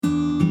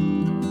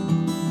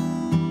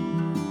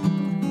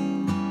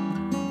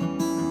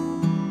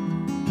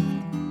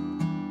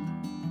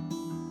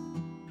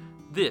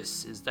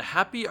This is the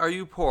Happy Are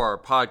You Poor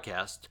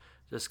podcast,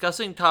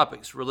 discussing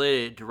topics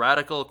related to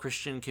radical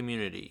Christian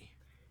community.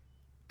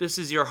 This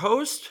is your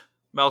host,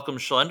 Malcolm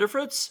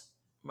Schlenderfritz.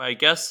 My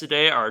guests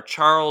today are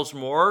Charles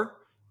Moore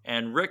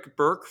and Rick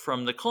Burke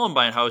from the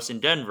Columbine House in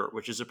Denver,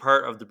 which is a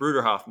part of the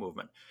Bruderhof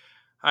movement.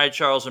 Hi,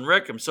 Charles and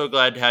Rick. I'm so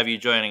glad to have you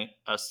joining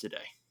us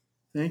today.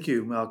 Thank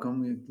you, Malcolm.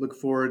 We look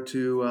forward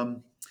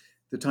to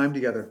the time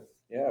together.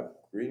 Yeah,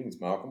 greetings,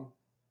 Malcolm.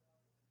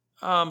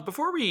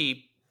 Before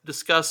we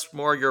discuss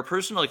more your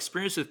personal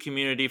experience with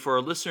community for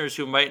our listeners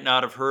who might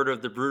not have heard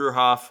of the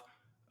Bruderhof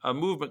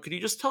movement, could you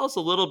just tell us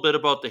a little bit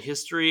about the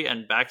history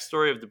and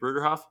backstory of the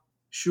Bruderhof?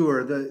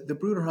 Sure. The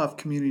Bruderhof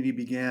community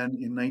began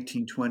in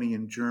 1920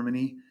 in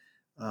Germany,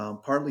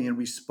 partly in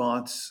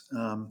response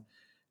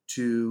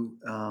to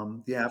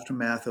the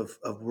aftermath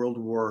of World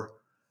War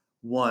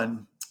I.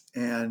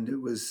 And it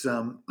was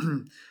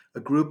a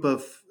group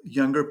of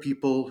younger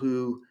people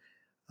who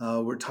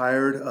were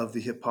tired of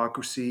the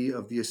hypocrisy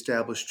of the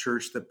established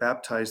church that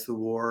baptized the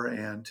war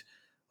and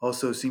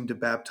also seemed to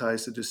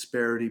baptize the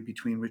disparity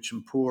between rich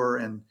and poor.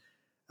 And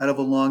out of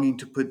a longing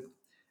to put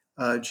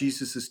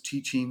Jesus'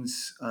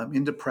 teachings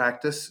into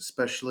practice,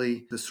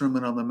 especially the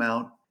Sermon on the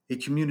Mount, a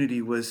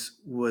community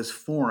was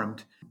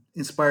formed,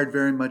 inspired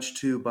very much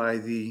too by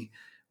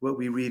what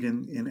we read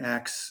in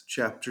Acts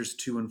chapters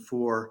 2 and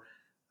 4,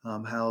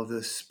 how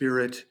the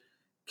Spirit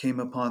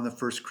came upon the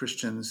first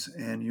Christians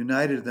and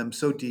united them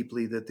so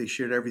deeply that they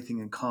shared everything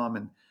in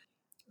common.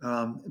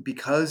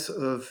 Because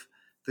of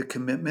the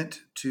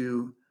commitment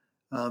to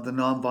the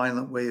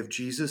nonviolent way of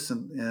Jesus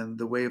and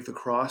the way of the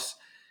cross,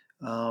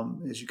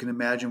 as you can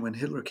imagine, when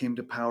Hitler came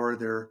to power,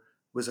 there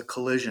was a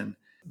collision.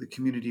 The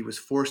community was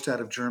forced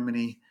out of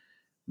Germany,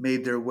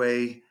 made their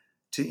way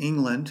to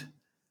England.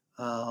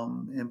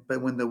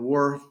 But when the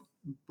war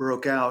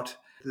broke out,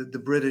 the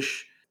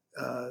British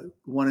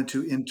wanted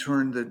to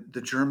intern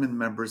the German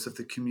members of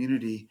the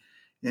community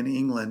in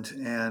England.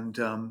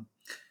 And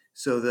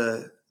so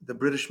the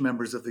British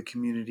members of the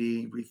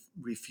community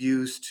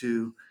refused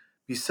to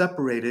be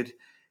separated.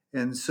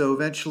 And so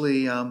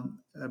eventually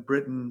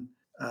Britain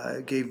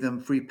gave them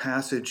free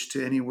passage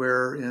to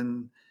anywhere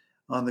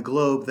on the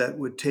globe that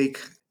would take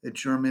a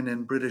German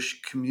and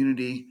British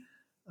community.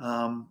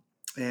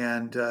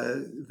 And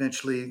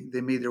eventually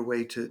they made their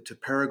way to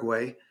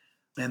Paraguay.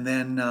 And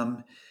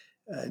then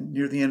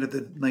near the end of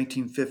the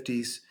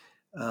 1950s,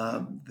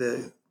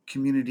 the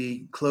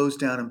community closed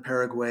down in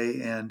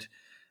Paraguay and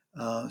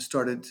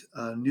started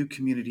new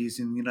communities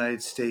in the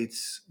United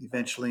States,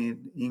 eventually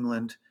in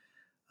England.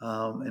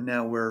 And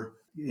now we're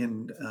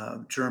in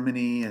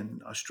Germany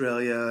and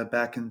Australia,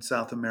 back in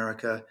South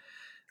America,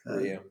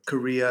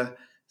 Korea.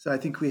 So I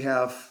think we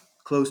have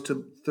close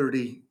to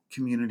 30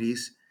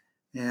 communities.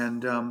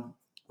 And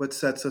what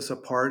sets us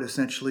apart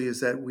essentially is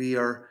that we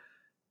are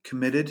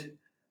committed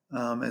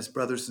as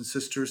brothers and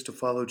sisters to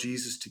follow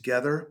Jesus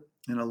together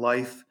in a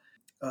life,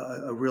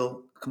 a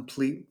real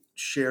complete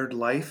shared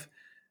life.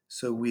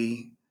 So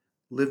we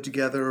live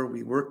together,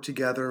 we work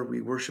together,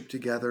 we worship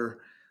together,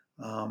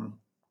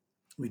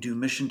 we do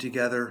mission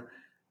together.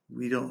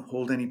 We don't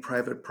hold any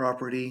private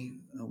property.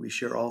 We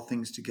share all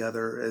things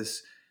together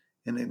as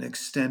in an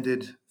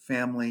extended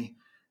family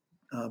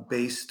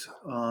based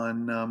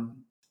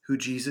on who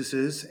Jesus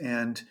is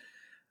and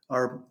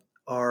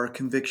our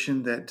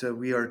conviction that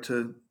we are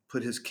to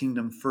put his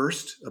kingdom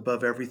first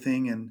above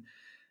everything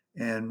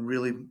and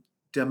really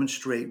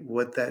demonstrate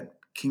what that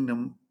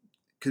kingdom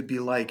could be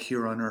like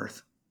here on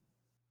earth.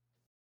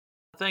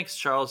 Thanks,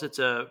 Charles. It's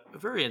a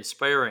very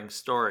inspiring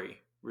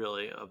story,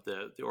 really, of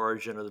the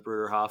origin of the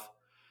Bruderhof.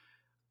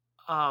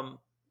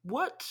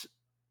 What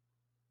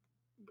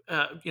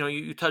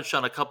you touched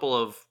on a couple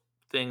of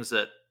things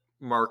that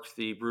marked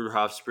the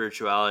Bruderhof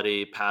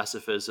spirituality,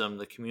 pacifism,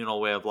 the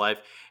communal way of life.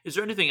 Is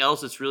there anything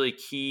else that's really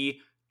key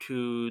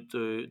to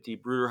the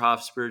Bruderhof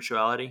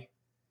spirituality?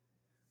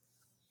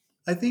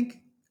 I think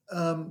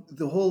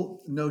the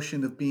whole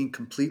notion of being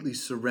completely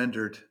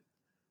surrendered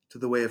to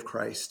the way of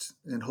Christ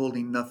and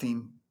holding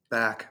nothing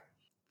back.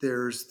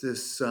 There's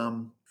this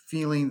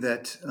feeling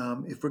that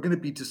if we're going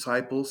to be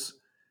disciples,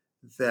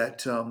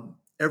 that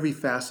every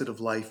facet of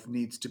life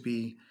needs to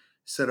be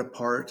set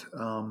apart,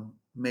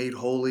 made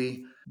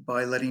holy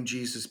by letting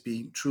Jesus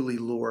be truly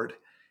Lord.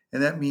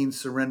 And that means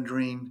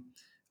surrendering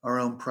our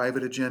own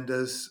private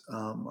agendas,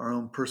 our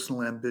own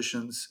personal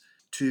ambitions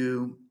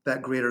to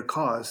that greater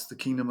cause, the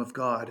kingdom of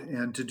God,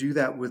 and to do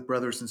that with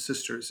brothers and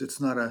sisters.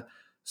 It's not a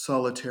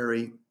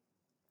solitary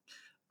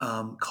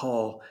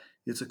call.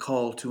 It's a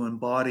call to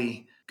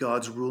embody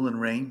God's rule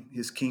and reign,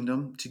 his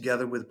kingdom,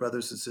 together with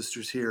brothers and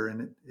sisters here.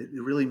 And it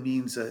really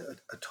means a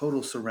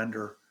total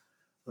surrender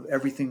of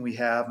everything we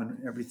have and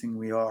everything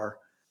we are.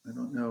 I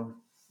don't know,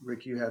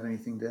 Rick, you have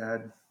anything to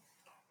add?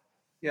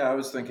 Yeah, I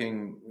was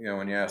thinking,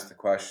 when you asked the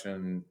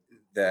question,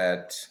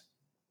 that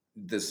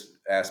this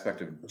aspect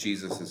of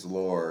Jesus as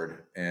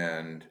Lord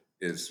and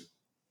is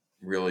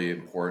really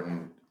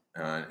important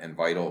and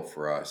vital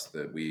for us,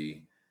 that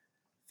we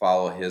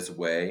follow his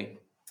way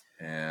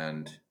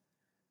and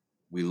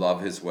we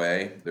love his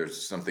way.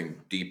 There's something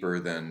deeper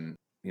than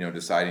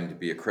deciding to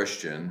be a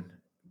Christian,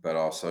 but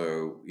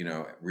also,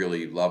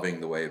 really loving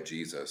the way of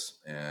Jesus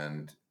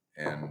and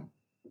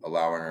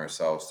allowing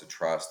ourselves to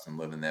trust and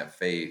live in that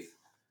faith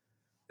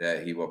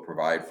that he will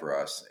provide for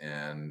us.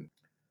 And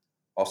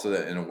also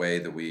that in a way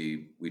that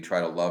we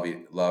try to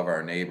love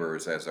our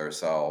neighbors as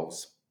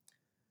ourselves,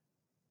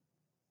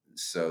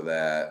 so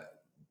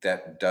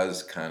that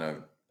does kind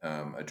of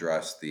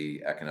address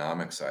the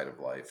economic side of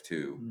life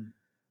too,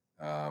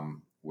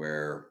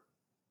 where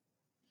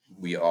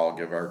we all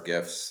give our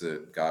gifts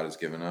that God has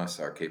given us,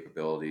 our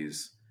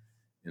capabilities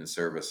in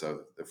service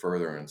of the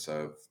furtherance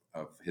of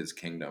his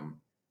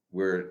kingdom.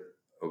 We're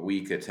a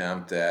weak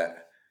attempt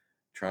at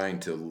trying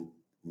to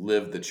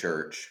live the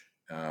church,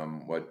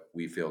 what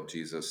we feel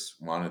Jesus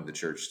wanted the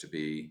church to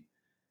be,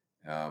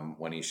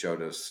 when he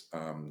showed us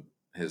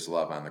his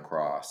love on the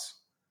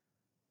cross.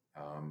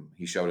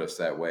 He showed us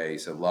that way. He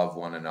said, love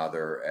one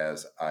another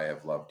as I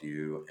have loved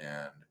you.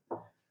 And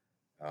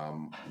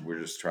we're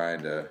just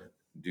trying to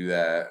do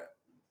that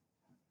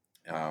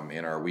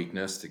in our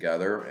weakness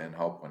together and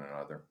help one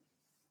another.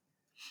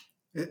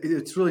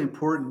 It's really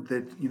important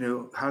that,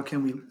 how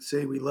can we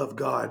say we love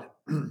God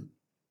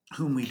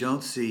whom we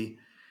don't see?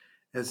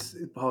 As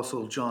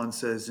Apostle John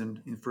says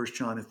in 1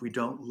 John, if we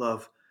don't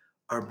love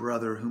our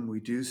brother whom we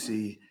do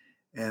see,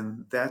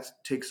 and that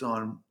takes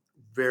on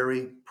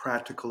very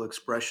practical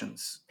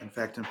expressions. In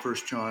fact, in 1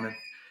 John,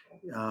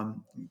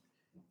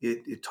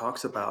 it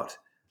talks about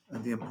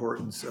the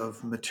importance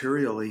of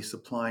materially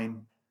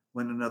supplying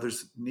one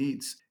another's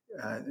needs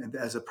and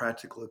as a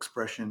practical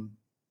expression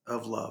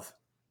of love.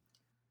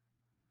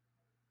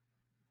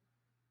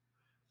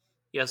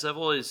 Yes, I've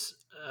always,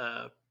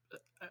 I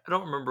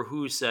don't remember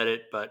who said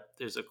it, but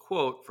there's a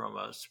quote from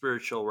a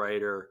spiritual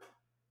writer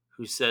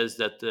who says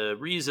that the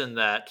reason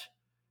that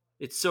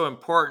it's so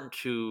important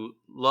to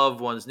love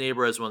one's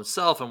neighbor as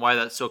oneself and why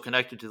that's so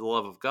connected to the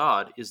love of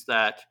God is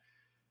that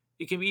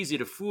it can be easy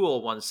to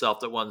fool oneself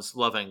that one's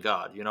loving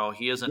God.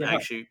 He isn't Yeah,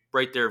 actually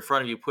right there in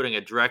front of you putting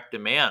a direct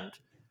demand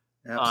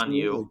on absolutely.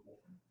 you.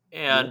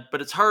 Yeah,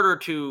 But it's harder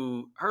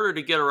to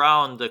get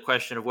around the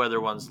question of whether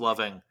one's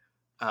loving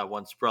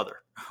one's brother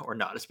or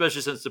not,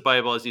 especially since the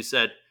Bible, as you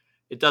said,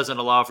 it doesn't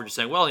allow for just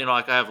saying, well,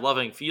 like I have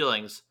loving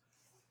feelings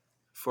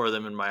for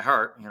them in my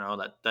heart.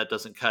 That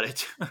doesn't cut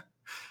it.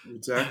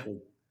 exactly.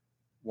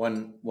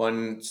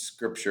 One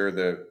scripture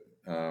that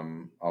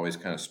always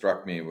kind of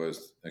struck me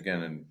was,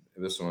 again, and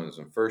this one is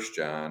in 1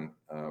 John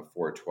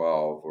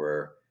 4:12,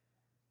 where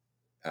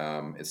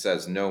it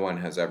says, "No one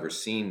has ever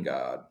seen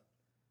God,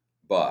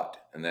 but,"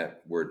 and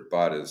that word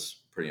 "but"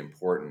 is pretty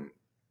important.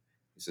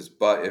 He says,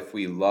 "But if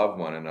we love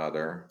one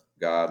another,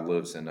 God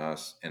lives in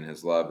us, and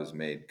His love is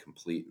made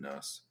complete in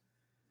us."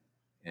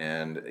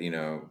 And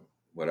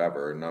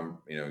whatever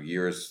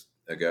years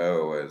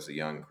ago, as a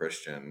young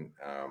Christian,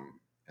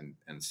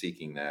 and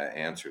seeking that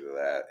answer to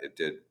that, it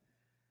did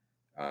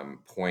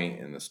point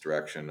in this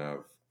direction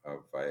of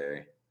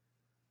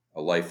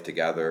a life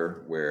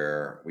together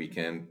where we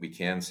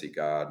can see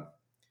God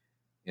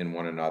in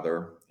one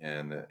another,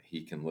 and that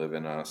He can live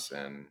in us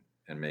and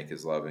make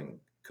His loving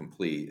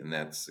complete. And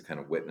that's the kind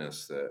of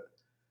witness that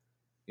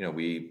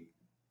we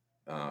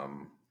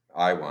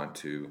I want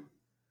to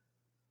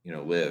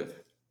live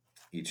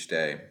each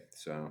day.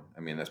 So I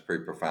mean, that's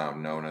pretty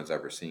profound. No one has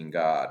ever seen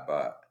God,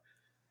 but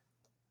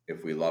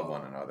if we love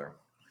one another.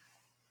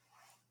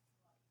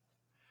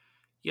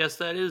 Yes,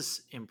 that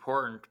is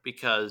important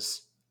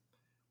because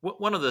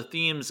one of the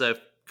themes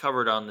I've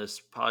covered on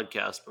this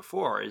podcast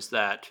before is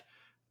that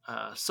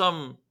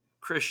some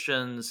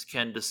Christians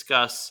can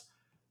discuss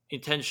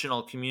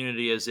intentional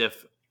community as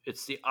if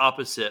it's the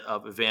opposite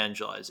of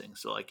evangelizing.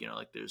 So, like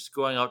there's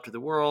going out to the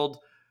world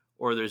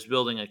or there's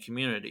building a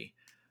community.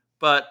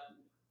 But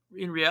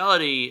in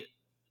reality,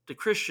 the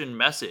Christian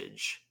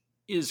message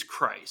is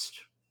Christ,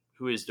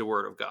 who is the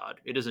Word of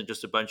God. It isn't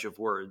just a bunch of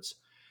words.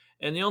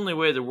 And the only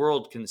way the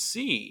world can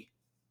see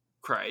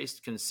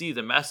Christ, can see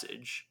the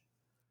message,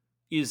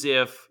 is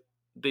if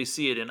they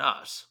see it in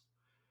us.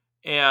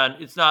 And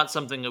it's not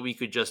something that we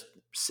could just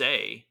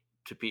say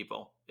to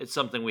people. It's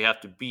something we have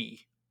to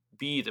be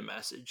the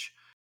message.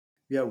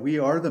 Yeah, we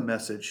are the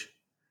message.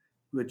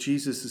 What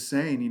Jesus is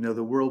saying,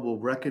 the world will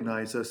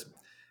recognize us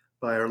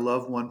by our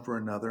love one for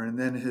another. And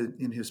then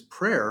in his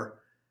prayer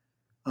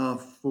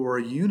for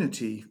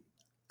unity,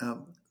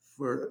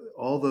 for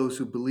all those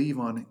who believe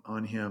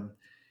on him,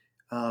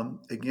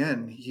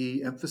 again,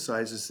 he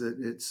emphasizes that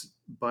it's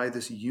by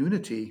this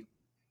unity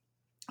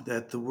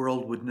that the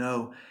world would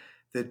know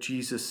that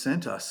Jesus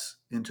sent us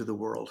into the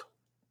world.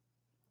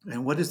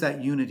 And what does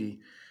that unity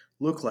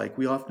look like?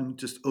 We often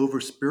just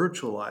over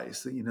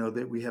spiritualize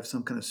that we have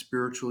some kind of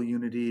spiritual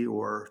unity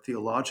or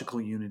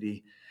theological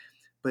unity,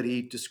 but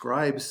he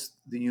describes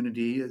the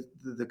unity,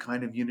 the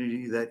kind of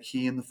unity that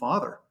he and the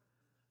Father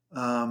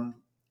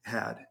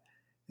had.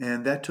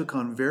 And that took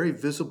on very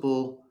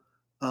visible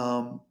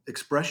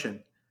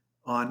expression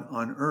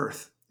on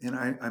earth. And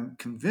I'm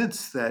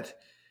convinced that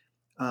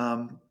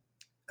um,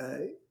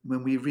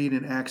 when we read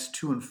in Acts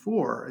 2 and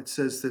 4, it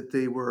says that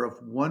they were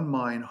of one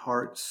mind,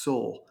 heart,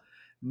 soul.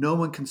 No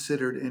one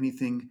considered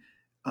anything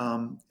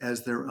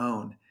as their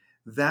own.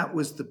 That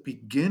was the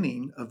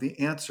beginning of the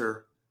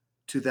answer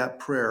to that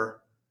prayer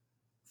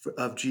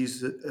of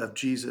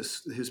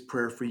Jesus, his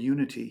prayer for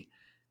unity.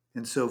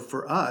 And so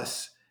for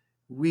us,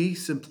 we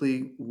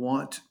simply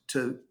want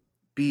to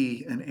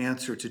be an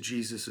answer to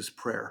Jesus's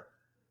prayer.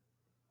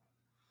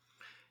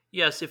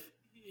 Yes,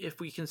 if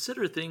we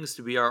consider things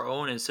to be our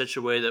own in such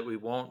a way that we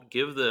won't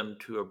give them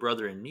to a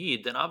brother in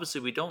need, then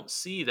obviously we don't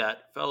see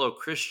that fellow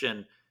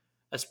Christian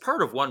as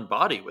part of one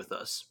body with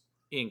us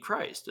in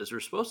Christ, as we're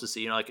supposed to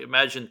see. Like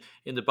imagine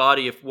in the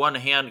body, if one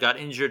hand got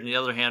injured and the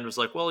other hand was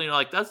like, well,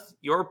 like that's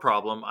your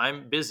problem.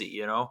 I'm busy,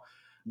 Yep.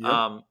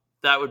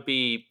 that would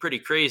be pretty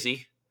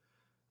crazy.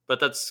 But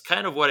that's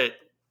kind of what it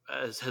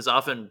has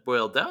often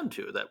boiled down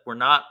to, that we're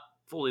not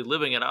fully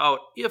living it out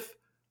if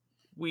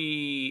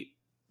we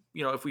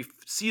if we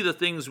see the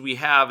things we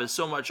have as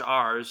so much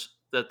ours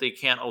that they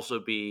can't also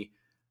be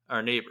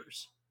our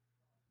neighbors.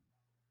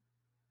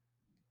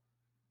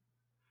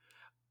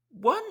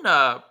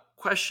 One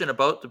question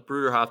about the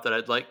Bruderhof that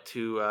I'd like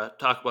to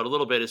talk about a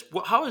little bit is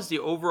how is the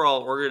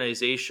overall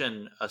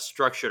organization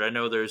structured? I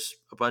know there's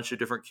a bunch of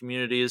different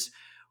communities.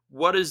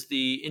 What is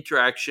the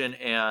interaction,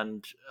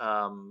 and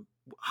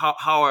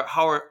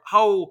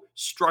how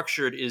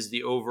structured is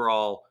the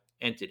overall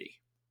entity?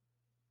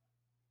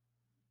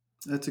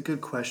 That's a good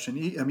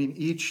question. I mean,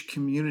 each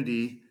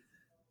community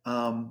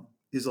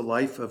is a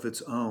life of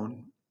its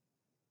own,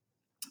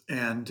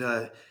 and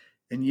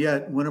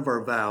yet one of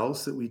our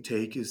vows that we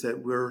take is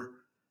that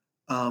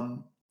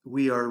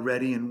we are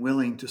ready and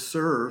willing to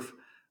serve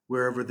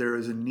wherever there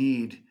is a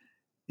need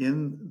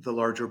in the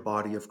larger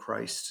body of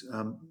Christ.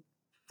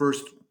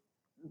 First,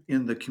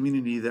 in the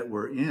community that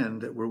we're in,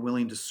 that we're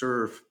willing to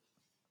serve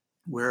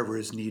wherever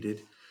is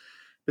needed,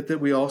 but that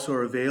we also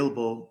are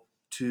available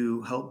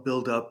to help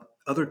build up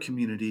other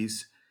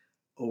communities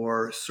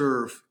or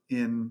serve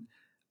in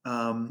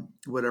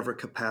whatever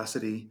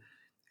capacity.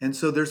 And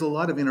so there's a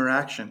lot of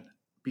interaction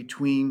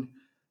between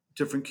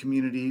different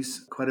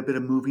communities, quite a bit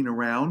of moving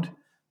around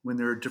when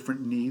there are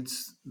different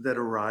needs that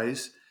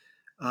arise.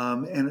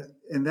 And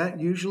that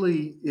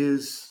usually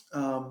is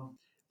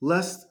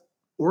less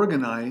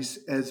organized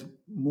as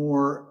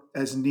more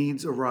as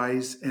needs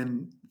arise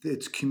and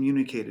it's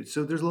communicated.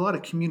 So there's a lot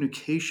of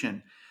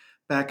communication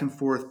back and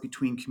forth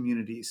between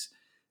communities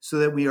so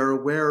that we are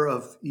aware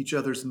of each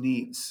other's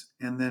needs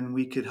and then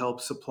we could help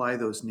supply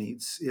those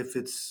needs. If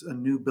it's a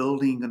new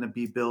building going to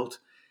be built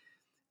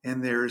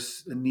and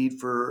there's a need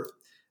for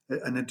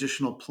an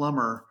additional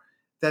plumber,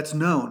 that's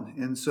known.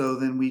 And so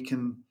then we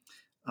can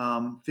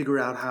figure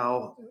out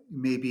how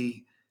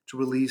maybe to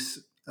release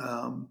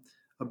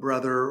a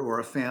brother or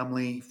a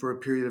family for a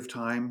period of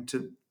time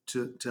to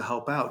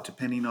help out,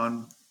 depending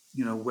on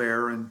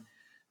where and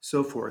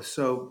so forth.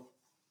 So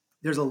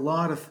there's a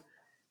lot of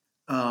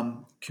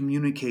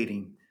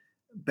communicating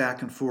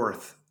back and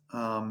forth.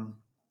 And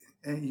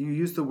you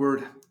use the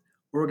word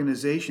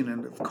organization,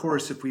 and of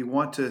course, if we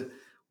want to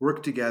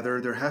work together,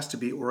 there has to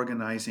be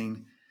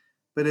organizing,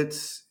 but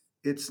it's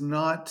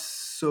not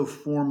so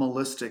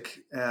formalistic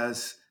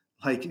as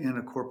like in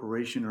a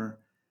corporation or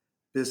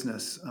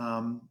business.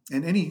 And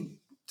any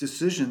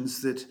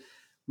decisions that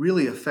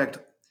really affect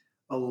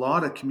a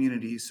lot of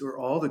communities or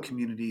all the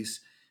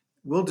communities,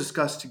 we'll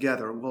discuss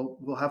together.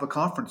 We'll have a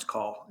conference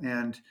call,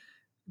 and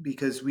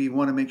because we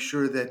want to make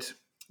sure that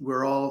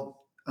we're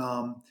all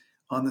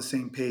on the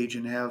same page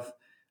and have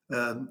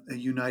a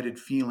united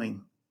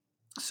feeling.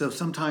 So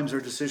sometimes our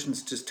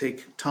decisions just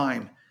take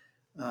time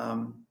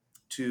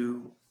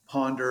to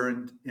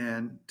ponder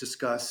and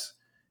discuss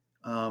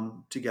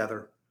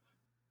together.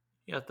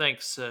 Yeah,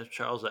 thanks,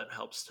 Charles. That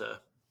helps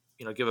to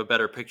give a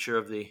better picture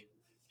of the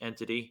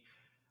entity.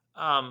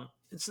 And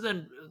so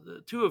then,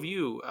 the two of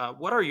you,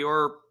 what are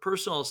your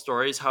personal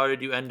stories? How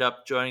did you end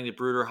up joining the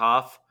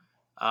Bruderhof?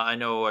 I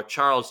know,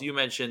 Charles, you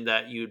mentioned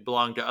that you'd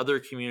belonged to other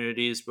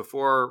communities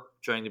before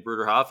joining the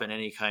Bruderhof, and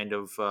any kind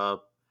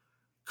of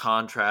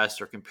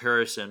contrast or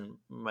comparison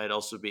might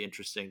also be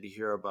interesting to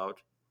hear about.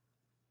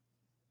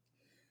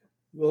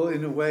 Well,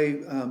 in a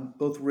way,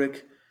 both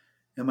Rick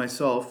and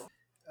myself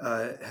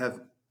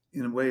have,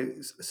 in a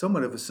way,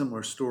 somewhat of a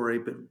similar story,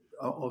 but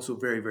also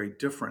very, very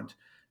different.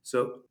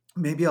 So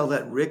maybe I'll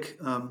let Rick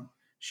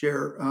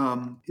share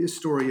his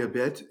story a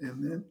bit,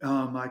 and then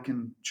I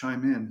can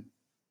chime in.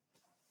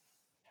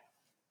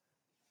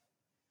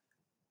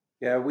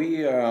 Yeah,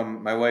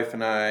 my wife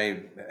and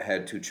I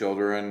had two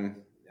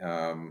children,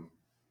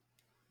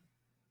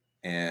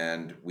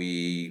 and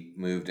we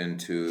moved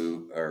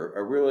into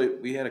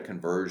we had a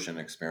conversion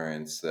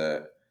experience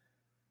that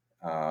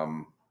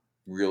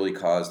really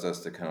caused us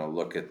to kind of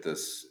look at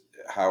this.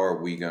 How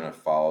are we going to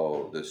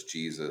follow this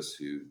Jesus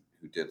who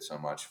did so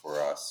much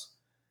for us?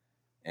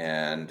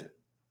 And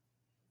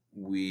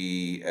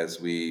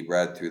as we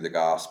read through the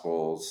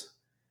Gospels,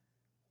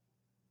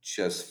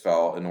 just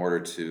felt in order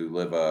to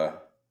live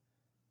a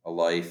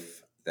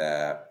life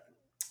that,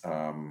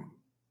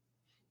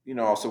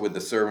 also with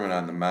the Sermon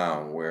on the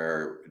Mount,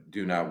 where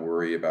do not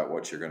worry about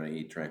what you're going to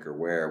eat, drink, or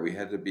wear, we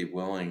had to be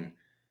willing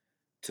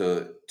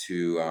to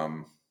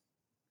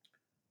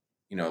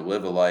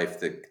live a life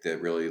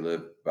that really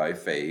lived by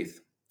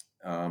faith.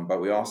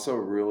 But we also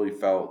really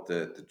felt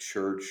that the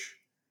church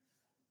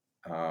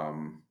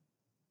um,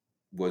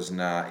 was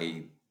not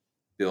a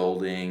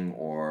building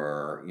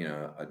or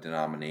a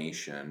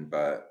denomination,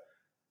 but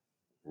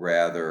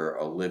rather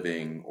a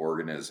living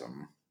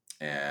organism.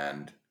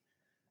 And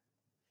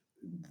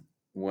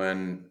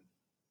when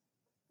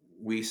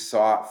we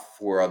sought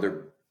for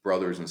other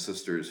brothers and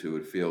sisters who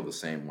would feel the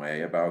same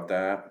way about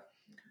that,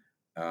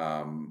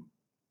 um,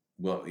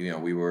 well,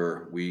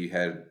 we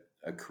had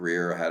a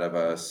career ahead of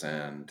us,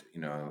 and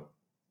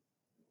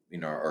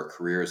our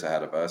careers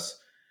ahead of us,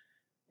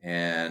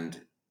 and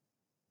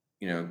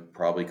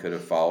probably could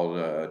have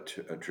followed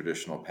a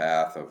traditional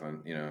path of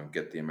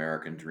get the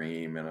American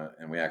dream,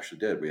 and we actually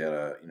did. We had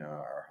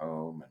our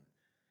home,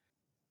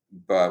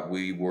 but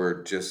we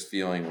were just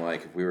feeling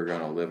like if we were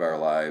going to live our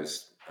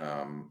lives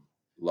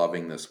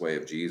loving this way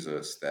of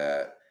Jesus,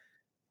 that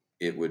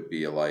it would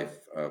be a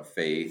life of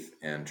faith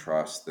and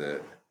trust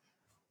that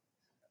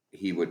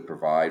He would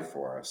provide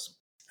for us.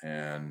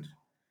 And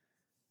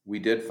we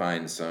did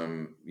find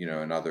some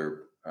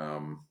other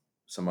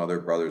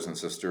brothers and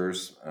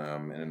sisters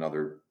in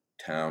another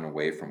town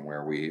away from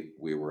where we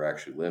were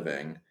actually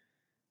living,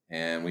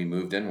 and we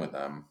moved in with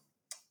them,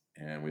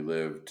 and we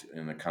lived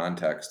in the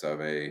context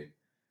of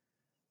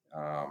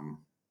um,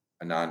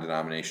 a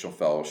non-denominational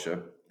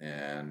fellowship.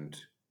 And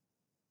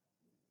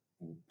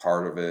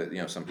part of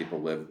it, some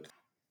people lived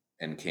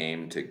and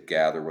came to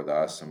gather with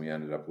us, and we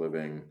ended up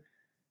living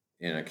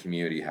in a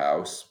community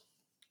house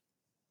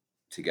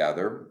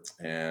together.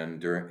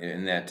 And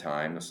in that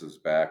time, this was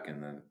back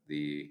in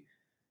the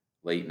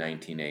late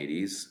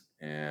 1980s,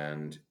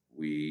 and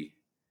we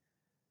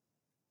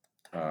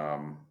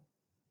um,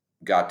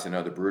 got to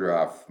know the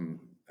Bruderhof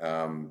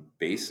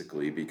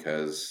basically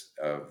because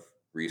of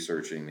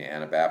researching the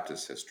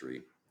Anabaptist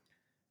history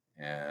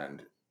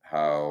and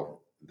how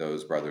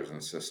those brothers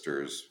and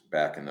sisters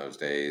back in those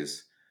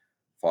days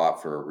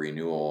fought for a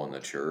renewal in the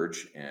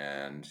church.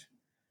 And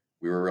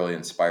we were really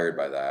inspired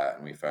by that,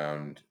 and we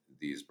found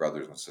these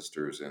brothers and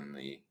sisters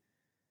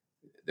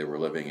that were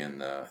living in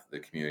the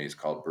communities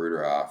called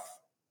Bruderhof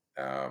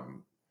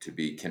to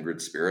be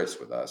kindred spirits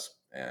with us.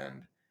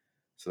 And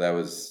so that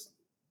was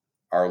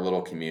our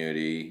little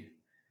community.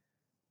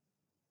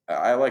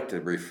 I like to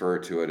refer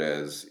to it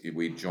as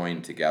we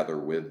joined together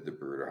with the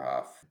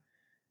Bruderhof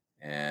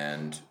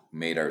and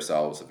made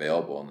ourselves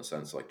available, in the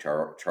sense, like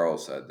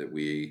Charles said, that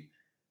we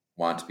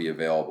want to be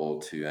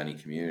available to any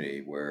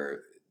community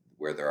where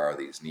there are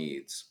these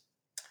needs.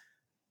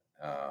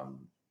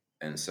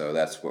 And so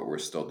that's what we're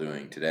still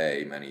doing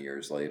today, many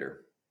years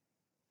later.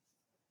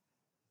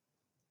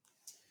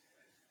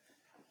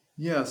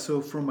 Yeah,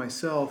 so for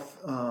myself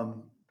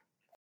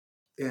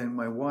and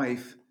my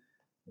wife,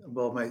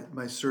 well,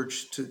 my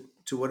search to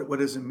what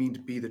does it mean to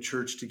be the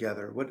church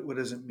together? What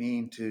does it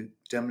mean to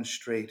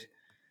demonstrate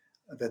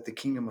that the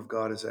kingdom of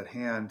God is at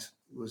hand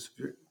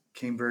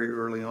came very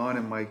early on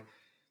in my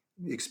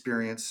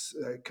experience.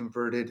 I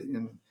converted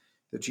in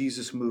the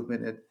Jesus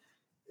movement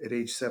at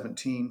age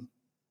 17.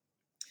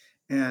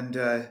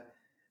 And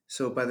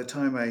so by the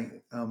time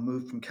I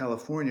moved from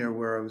California,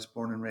 where I was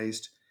born and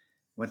raised,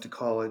 went to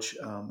college,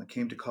 I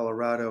came to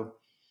Colorado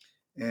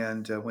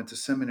and went to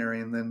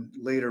seminary, and then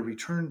later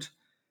returned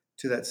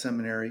to that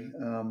seminary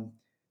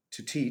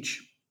to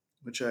teach,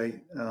 which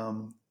I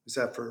was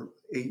at for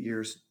 8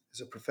 years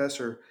as a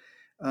professor.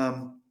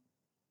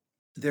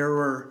 There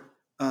were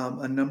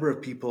a number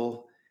of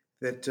people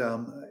that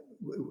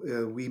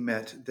we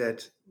met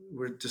that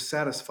were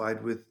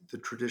dissatisfied with the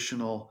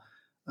traditional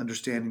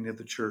understanding of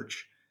the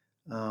church,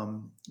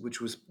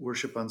 which was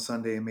worship on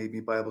Sunday and maybe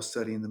Bible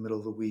study in the middle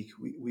of the week.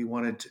 We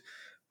wanted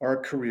our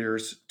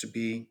careers to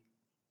be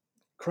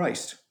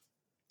Christ,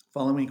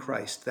 following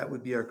Christ. That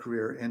would be our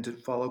career, and to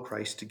follow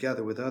Christ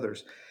together with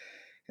others.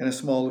 And a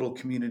small little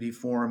community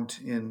formed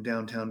in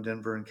downtown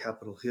Denver and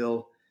Capitol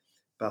Hill,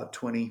 about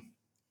 20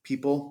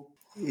 people.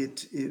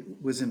 It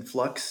was in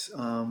flux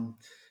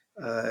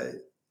uh,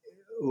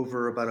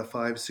 over about a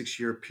 5-6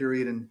 year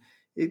period, and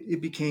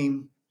it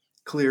became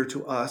clear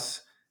to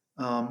us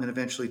and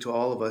eventually to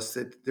all of us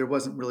that there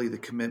wasn't really the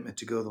commitment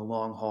to go the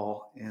long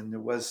haul, and there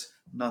was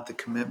not the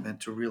commitment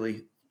to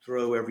really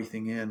throw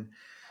everything in.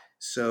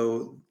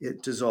 So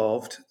it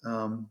dissolved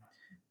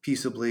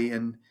peaceably,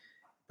 and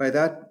by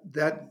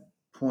that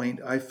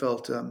point, I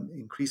felt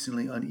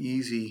increasingly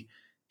uneasy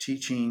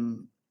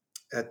teaching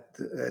at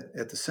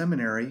the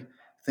seminary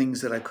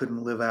things that I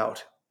couldn't live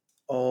out.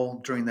 All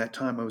during that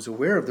time, I was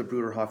aware of the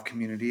Bruderhof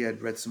community.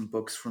 I'd read some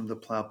books from the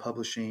Plough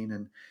Publishing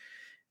and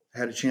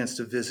had a chance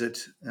to visit.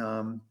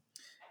 And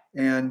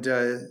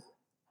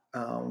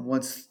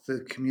once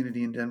the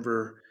community in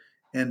Denver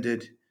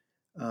ended,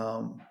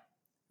 um,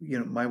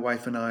 my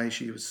wife and I,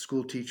 she was a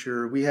school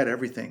teacher. We had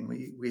everything.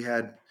 We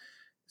had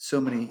so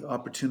many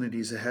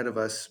opportunities ahead of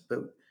us,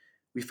 but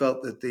we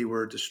felt that they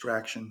were a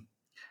distraction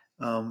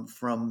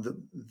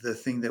from the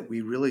thing that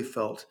we really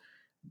felt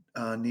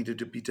needed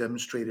to be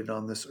demonstrated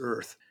on this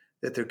earth,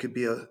 that there could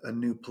be a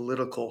new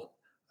political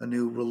a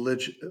new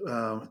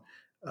relational,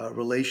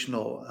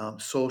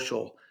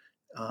 social,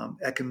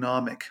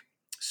 economic,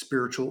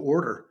 spiritual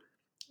order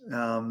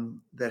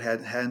that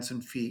had hands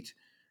and feet,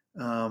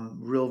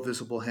 real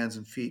visible hands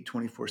and feet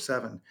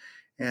 24/7.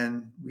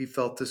 And we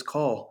felt this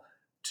call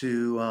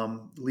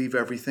to leave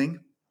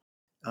everything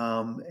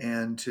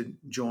and to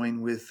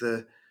join with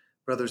the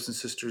brothers and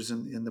sisters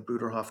in the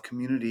Bruderhof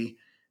community.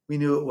 We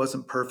knew it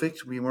wasn't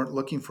perfect. We weren't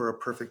looking for a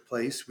perfect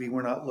place. We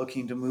were not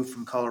looking to move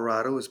from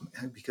Colorado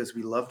because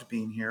we loved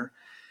being here,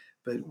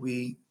 but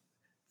we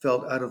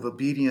felt out of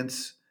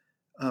obedience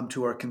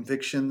to our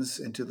convictions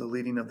and to the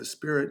leading of the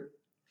Spirit,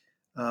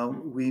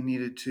 we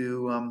needed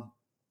to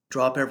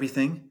drop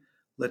everything,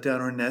 let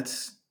down our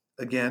nets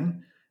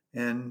again,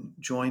 and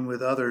join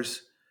with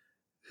others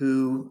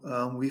who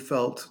we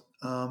felt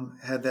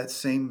had that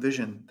same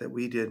vision that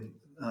we did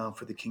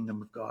for the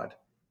kingdom of God.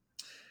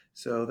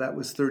 So that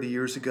was 30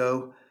 years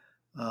ago.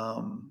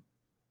 In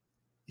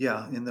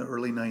the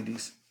early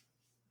 90s.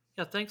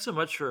 Yeah, thanks so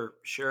much for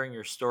sharing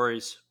your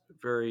stories.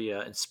 Very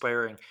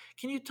inspiring.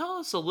 Can you tell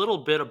us a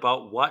little bit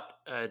about what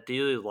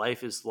daily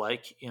life is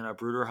like in a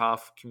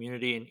Bruderhof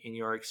community in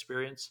your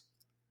experience?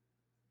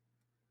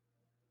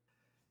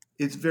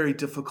 It's very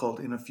difficult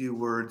in a few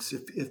words.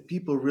 If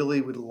people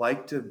really would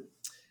like to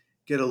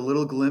get a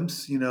little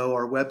glimpse,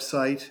 our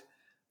website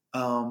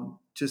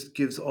just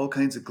gives all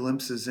kinds of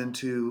glimpses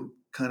into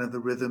kind of the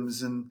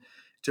rhythms and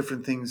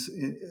different things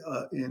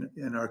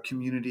in our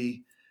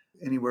community,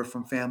 anywhere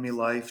from family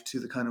life to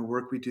the kind of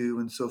work we do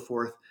and so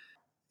forth.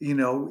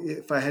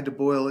 If I had to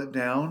boil it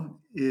down,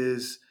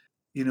 is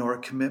our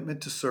commitment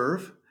to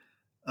serve.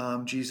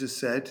 Jesus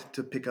said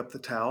to pick up the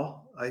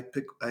towel. I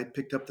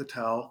picked up the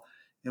towel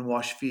and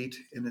washed feet,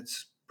 and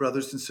it's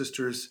brothers and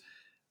sisters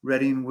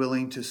ready and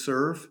willing to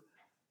serve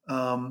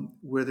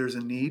where there's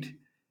a need,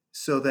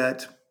 so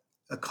that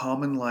a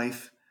common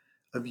life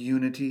of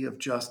unity, of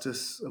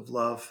justice, of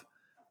love,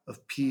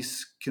 of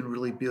peace can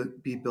really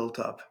be built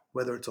up.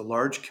 Whether it's a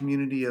large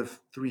community of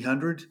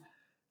 300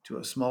 to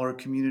a smaller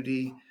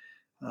community,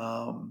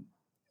 that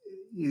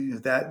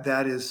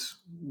is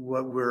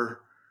what we're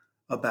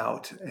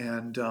about.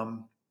 And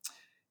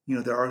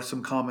there are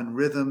some common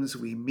rhythms.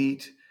 We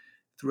meet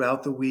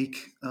throughout the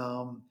week,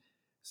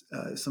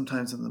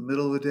 sometimes in the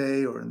middle of the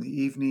day or in the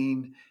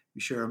evening. We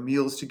share our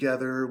meals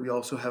together. We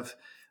also have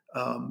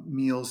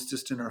meals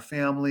just in our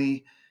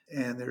family,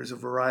 and there's a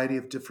variety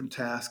of different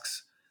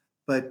tasks.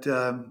 But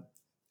I,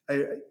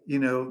 you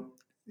know,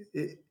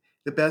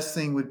 the best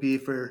thing would be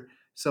for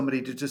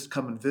somebody to just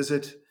come and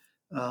visit.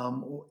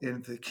 And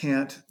if they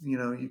can't,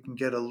 you can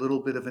get a little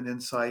bit of an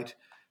insight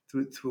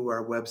through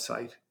our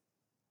website.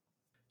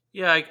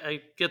 Yeah,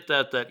 I get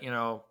that.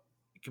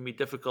 It can be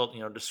difficult.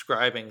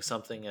 Describing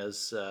something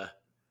as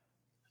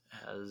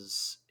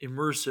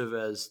immersive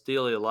as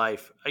daily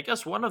life. I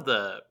guess one of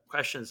the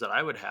questions that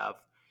I would have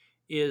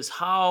is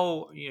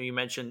how you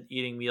mentioned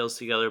eating meals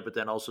together, but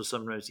then also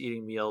sometimes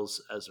eating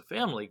meals as a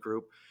family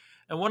group.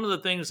 And one of the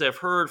things I've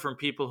heard from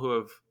people who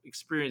have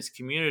experienced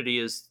community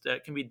is that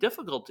it can be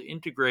difficult to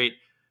integrate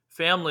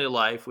family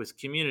life with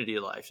community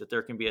life, that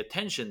there can be a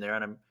tension there.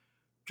 And I'm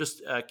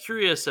just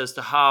curious as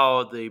to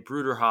how the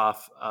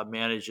Bruderhof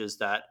manages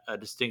that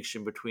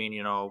distinction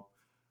between,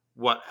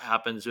 what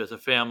happens with a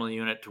family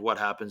unit to what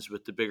happens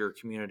with the bigger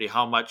community.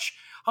 How much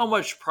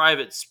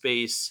private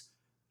space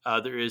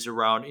there is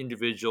around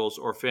individuals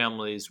or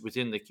families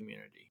within the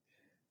community.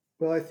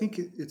 Well, I think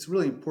it's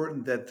really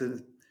important that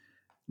the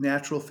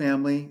natural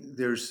family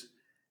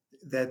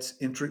that's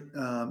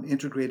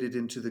integrated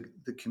into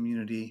the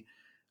community,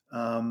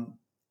 and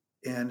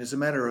as a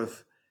matter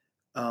of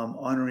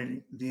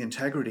honoring the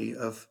integrity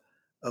of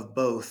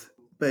both.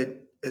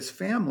 But as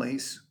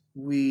families,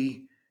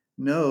 we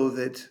know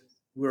that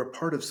we're a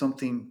part of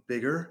something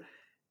bigger,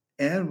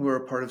 and we're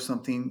a part of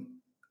something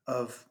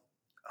of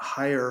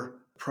higher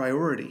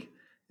priority.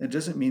 It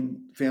doesn't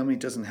mean family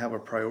doesn't have a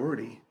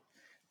priority.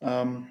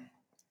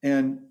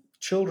 And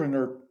children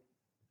are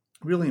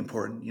really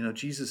important.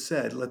 Jesus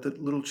said, "Let the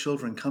little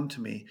children come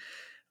to me."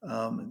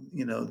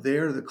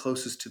 They're the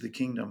closest to the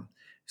kingdom.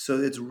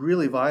 So it's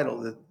really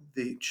vital that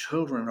the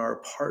children are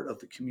a part of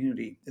the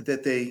community,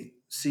 that they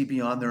see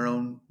beyond their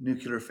own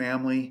nuclear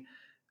family,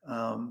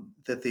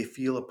 that they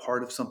feel a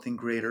part of something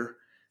greater.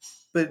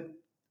 But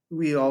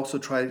we also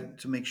try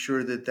to make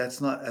sure that that's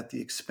not at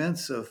the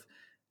expense of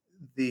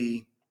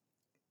the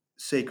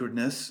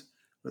sacredness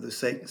or the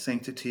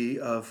sanctity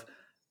of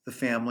the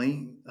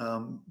family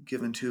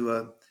given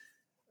to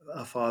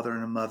a father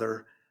and a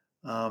mother.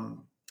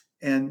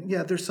 And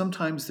yeah,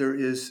 sometimes there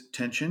is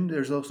tension.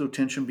 There's also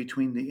tension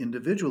between the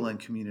individual and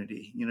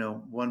community.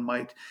 One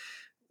might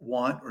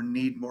want or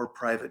need more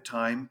private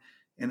time,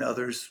 and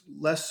others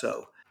less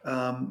so.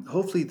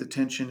 Hopefully, the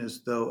tension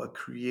is though a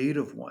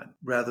creative one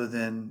rather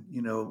than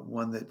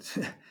one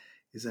that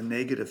is a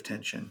negative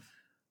tension.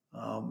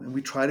 And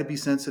we try to be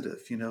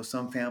sensitive.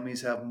 Some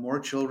families have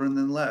more children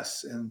than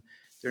less, and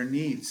their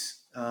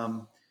needs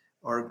are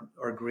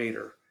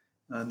greater.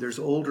 There's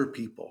older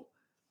people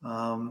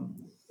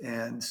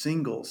and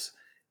singles,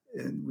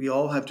 and we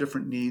all have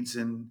different needs.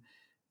 And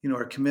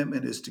our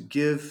commitment is to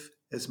give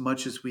as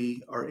much as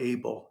we are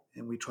able,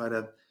 and we try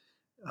to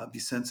be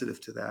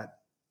sensitive to that.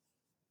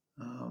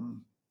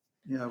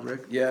 Yeah,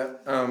 Rick? Yeah.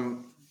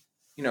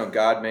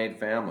 God made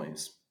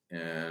families,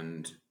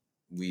 and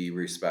we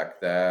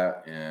respect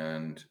that.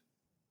 And,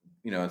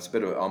 it's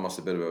almost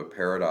a bit of a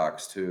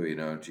paradox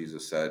too.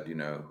 Jesus said,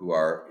 who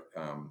are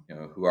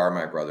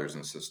my brothers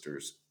and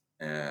sisters?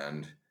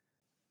 And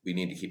we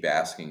need to keep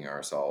asking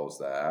ourselves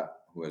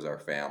that, who is our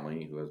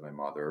family? Who is my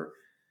mother?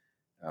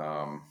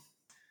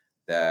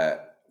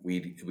 That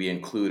we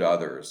include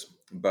others,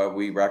 but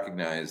we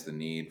recognize the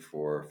need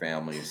for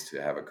families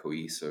to have a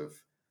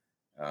cohesive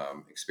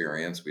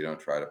experience. We don't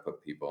try to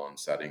put people in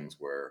settings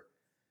where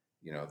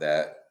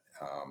that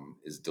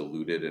is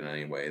diluted in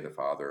any way, the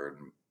father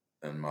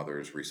and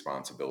mother's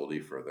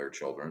responsibility for their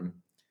children.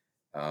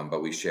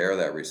 But we share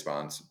that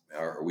response,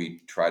 or we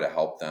try to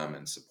help them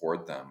and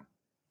support them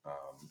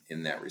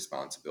in that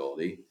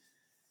responsibility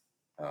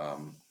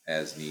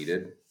as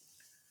needed.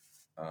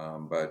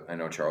 But I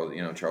know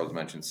Charles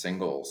mentioned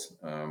singles.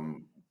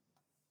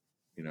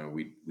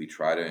 We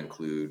try to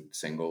include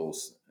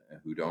singles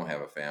who don't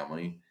have a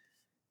family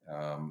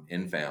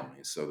in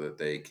families so that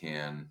they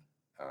can,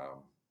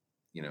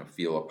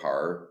 feel a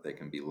part, they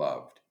can be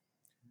loved.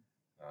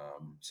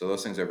 So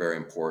those things are very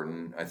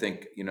important. I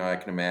think, I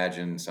can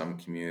imagine some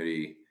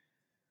community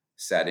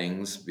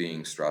settings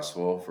being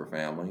stressful for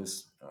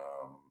families,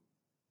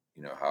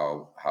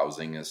 how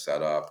housing is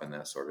set up and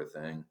that sort of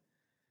thing.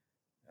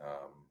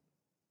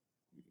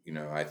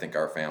 I think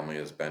our family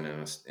has been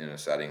in a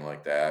setting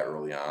like that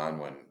early on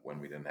when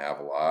we didn't have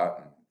a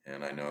lot.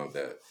 And I know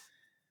that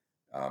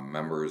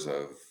members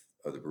of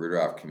the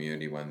Bruderhof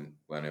community, when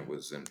it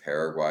was in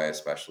Paraguay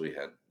especially,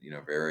 had,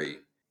 very,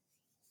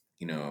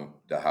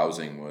 the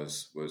housing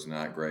was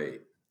not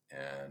great.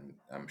 And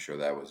I'm sure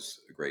that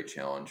was a great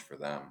challenge for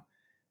them.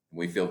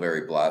 We feel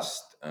very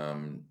blessed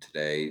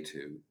today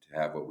to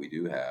have what we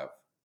do have.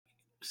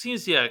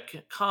 Seems to be a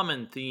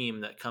common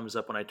theme that comes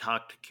up when I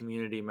talk to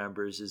community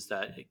members is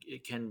that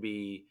it can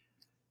be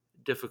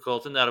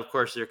difficult, and that of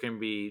course there can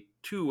be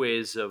two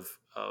ways of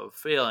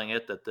failing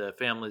it, that the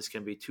families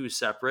can be too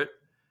separate,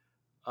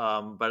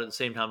 but at the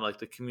same time, like,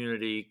 the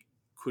community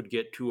could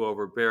get too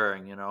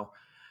overbearing.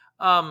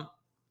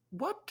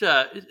 What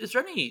is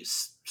there any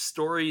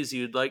stories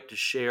you'd like to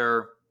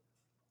share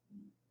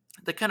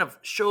that kind of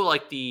show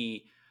like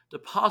the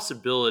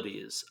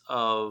possibilities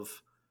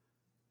of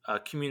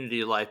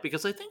community life?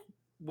 Because I think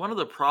one of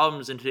the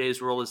problems in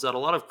today's world is that a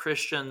lot of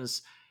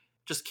Christians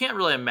just can't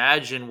really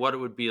imagine what it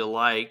would be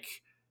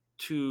like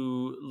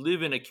to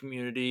live in a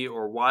community,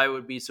 or why it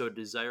would be so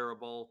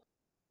desirable.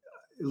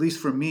 At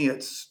least for me,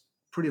 it's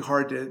pretty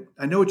hard to.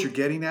 I know what you're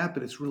getting at,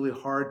 but it's really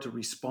hard to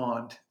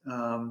respond.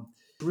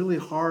 Really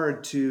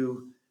hard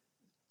to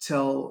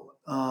tell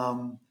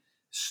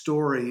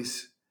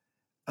stories,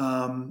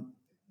 in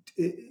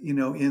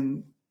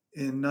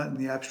not in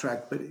the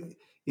abstract, but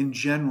in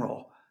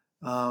general.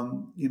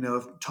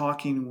 If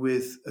talking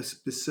with a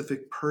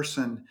specific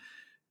person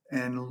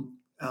and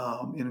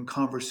in a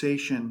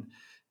conversation,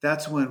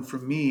 that's when, for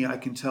me, I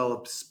can tell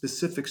a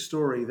specific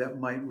story that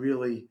might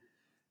really,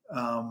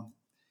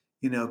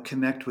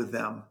 connect with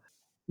them.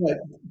 But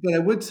I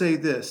would say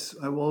this.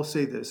 I will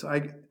say this.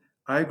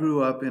 I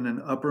grew up in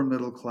an upper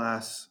middle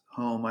class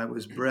home. I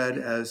was bred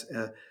as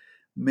a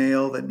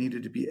male that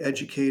needed to be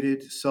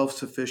educated, self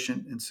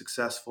sufficient, and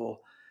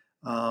successful.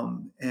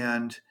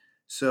 And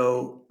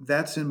so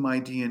that's in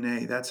my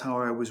DNA. That's how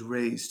I was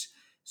raised.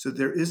 So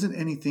there isn't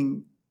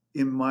anything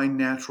in my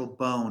natural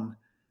bone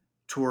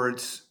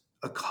towards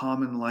a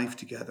common life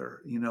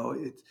together.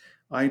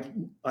 I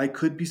I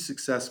could be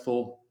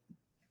successful,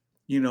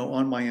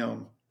 on my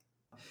own.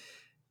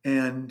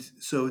 And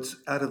so it's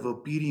out of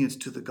obedience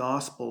to the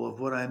gospel of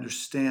what I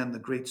understand, the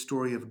great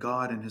story of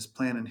God and his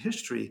plan in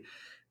history,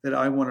 that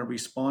I want to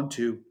respond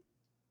to.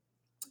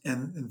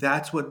 And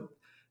that's what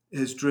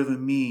has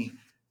driven me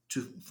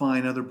to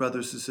find other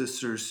brothers and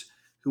sisters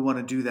who want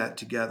to do that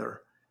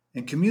together.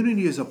 And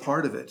community is a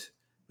part of it,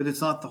 but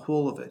it's not the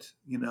whole of it.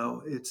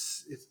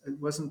 It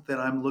wasn't that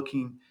I'm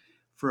looking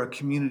for a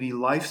community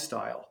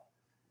lifestyle.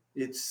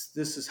 This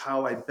is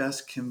how I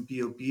best can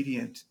be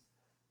obedient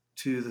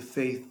to the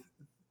faith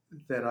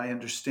that I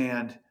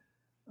understand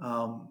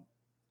um,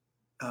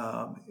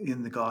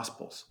 in the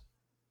Gospels.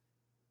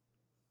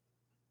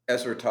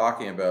 As we're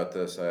talking about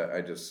this,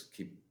 I just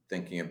keep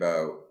thinking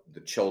about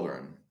the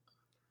children.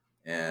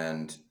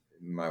 And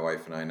my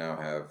wife and I now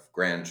have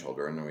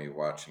grandchildren, and we're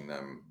watching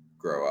them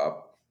grow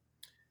up,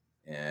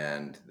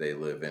 and they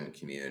live in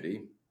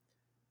community.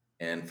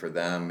 And for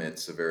them,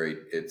 it's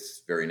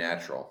very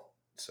natural.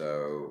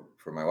 So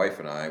for my wife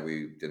and I,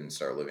 we didn't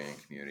start living in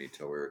community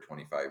till we were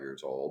 25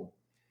 years old.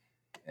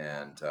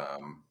 And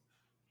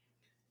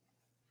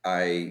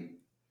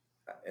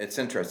it's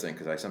interesting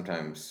because I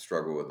sometimes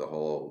struggle with the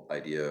whole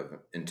idea of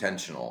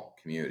intentional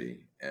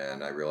community.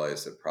 And I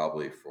realize that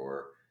probably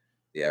for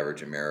the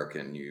average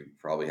American, you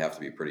probably have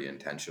to be pretty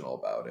intentional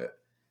about it.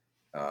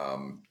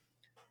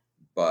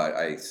 but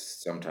I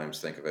sometimes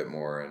think of it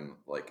more in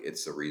like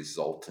it's a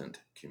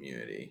resultant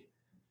community.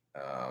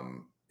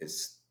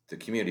 It's the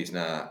community's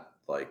not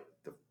like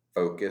the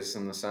focus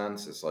in the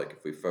sense. It's like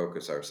if we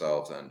focus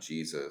ourselves on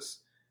Jesus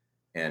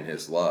and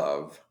his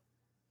love,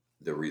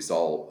 the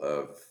result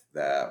of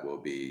that will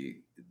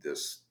be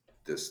this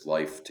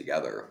life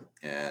together.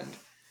 And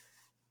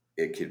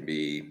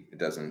it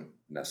doesn't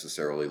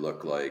necessarily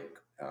look like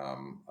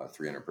a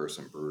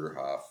 300-person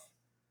Bruderhof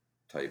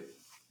type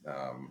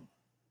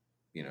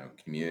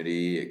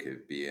community. It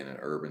could be in an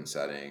urban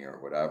setting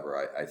or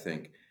whatever. I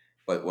think,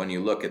 but when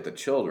you look at the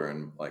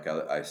children, like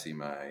I see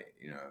my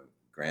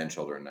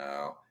grandchildren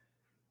now,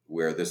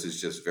 where this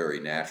is just very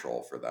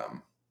natural for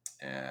them,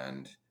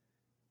 and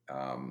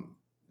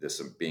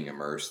this being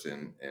immersed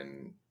in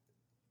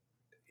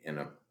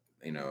a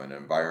an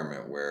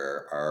environment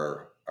where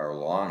our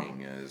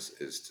longing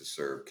is to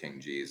serve King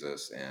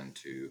Jesus and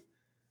to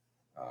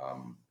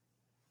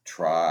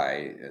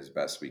try as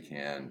best we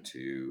can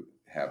to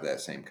have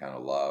that same kind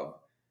of love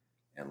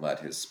and let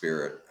his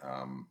spirit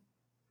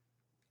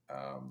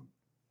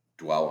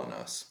dwell in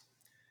us.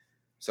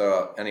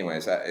 So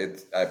anyways,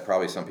 I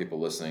probably some people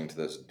listening to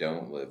this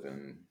don't live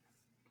in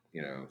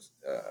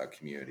a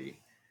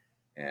community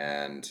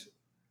and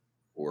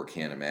or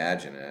can't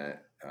imagine it.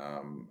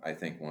 I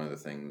think one of the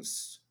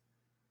things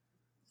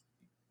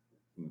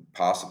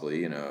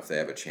possibly, if they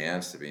have a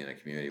chance to be in a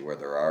community where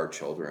there are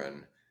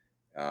children,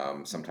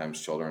 sometimes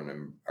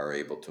children are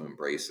able to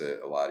embrace it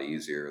a lot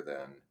easier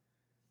than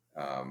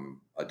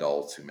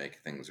adults who make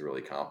things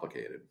really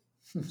complicated.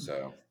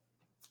 So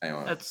I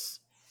don't know. That's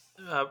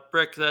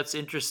Rick. That's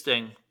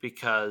interesting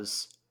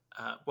because,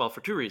 well,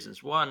 for two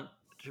reasons. One,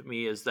 to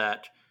me, is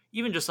that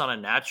even just on a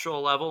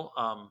natural level,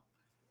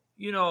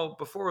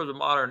 before the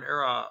modern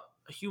era,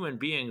 human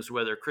beings,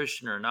 whether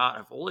Christian or not,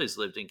 have always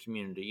lived in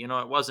community.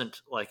 It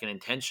wasn't like an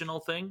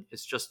intentional thing.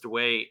 It's just the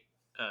way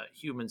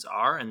humans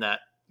are, and that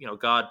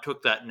God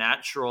took that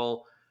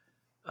natural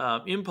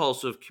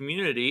impulse of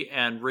community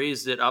and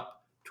raised it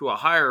up to a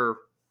higher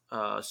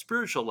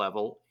spiritual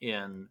level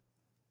in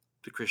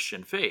the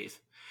Christian faith.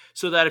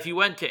 So that if you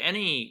went to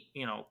any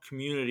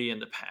community in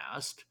the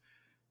past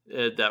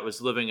that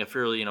was living a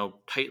fairly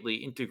tightly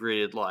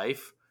integrated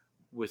life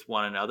with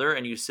one another,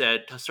 and you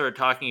started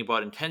talking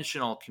about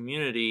intentional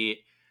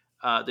community,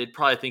 they'd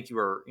probably think you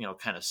were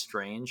kind of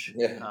strange.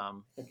 Yeah.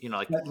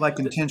 Like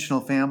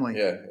intentional family.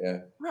 Yeah.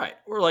 Right.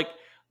 Or like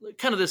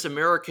kind of this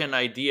American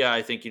idea,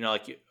 I think,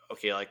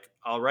 okay, like,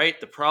 all right,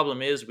 the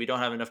problem is we don't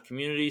have enough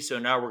community, so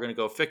now we're going to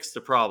go fix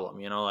the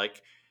problem.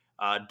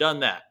 Done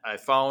that. I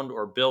found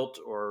or built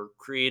or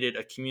created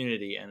a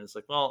community. And it's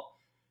like, well,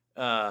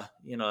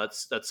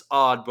 that's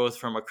odd, both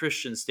from a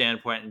Christian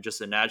standpoint and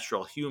just a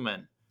natural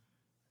human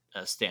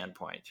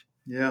standpoint.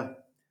 Yeah.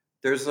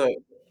 There's a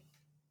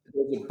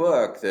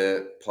book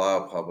that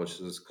Plow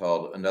publishes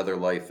called Another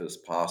Life is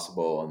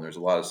Possible, and there's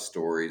a lot of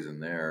stories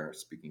in there.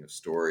 Speaking of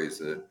stories,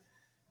 that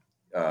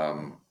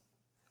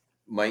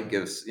might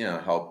give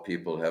help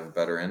people to have a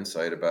better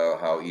insight about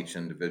how each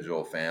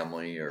individual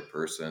family or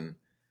person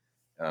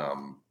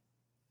kind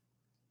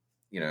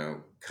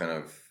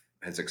of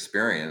has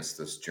experienced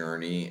this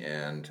journey.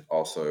 And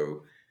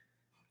also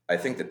I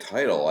think the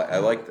title,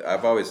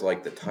 I've always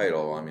liked the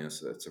title. I mean,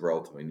 it's a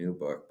relatively new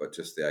book, but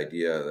just the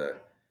idea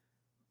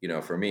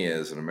that, for me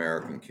as an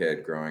American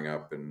kid growing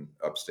up in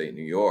upstate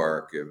New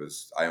York,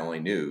 I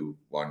only knew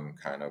one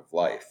kind of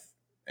life,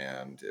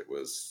 and it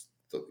was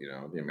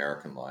the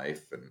American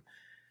life. And,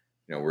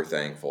 we're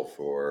thankful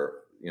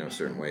for,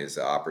 certain ways,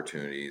 the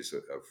opportunities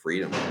of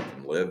freedom that we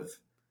can live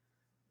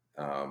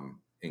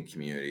in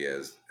community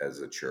as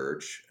a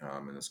church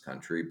in this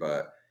country.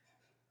 But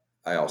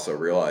I also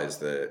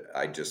realized that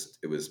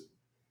it was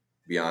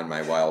beyond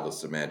my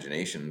wildest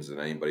imaginations that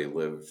anybody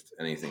lived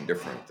anything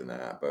different than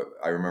that. But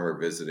I remember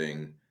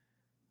visiting,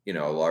 a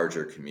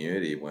larger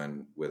community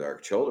with our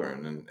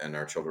children, and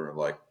our children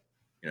were like,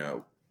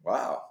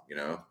 wow,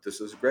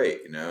 this is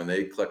great, and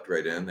they clicked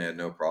right in. They had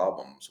no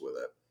problems with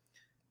it.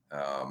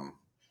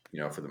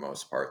 For the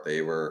most part,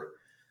 they were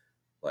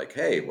like,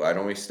 hey, why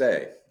don't we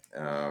stay?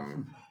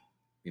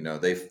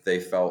 They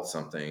felt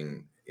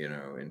something,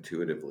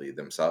 intuitively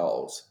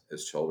themselves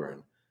as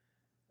children.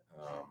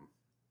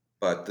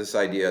 But this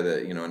idea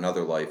that,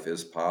 another life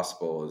is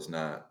possible is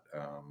not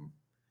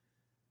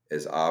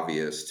as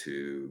obvious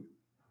to,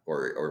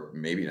 or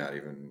maybe not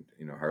even,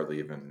 hardly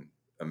even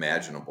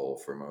imaginable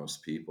for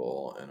most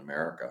people in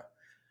America.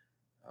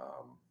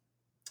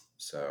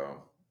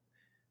 So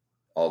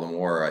all the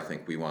more, I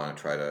think we want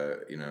to try to,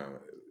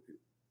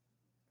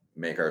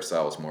 make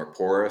ourselves more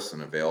porous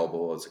and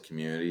available as a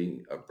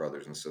community of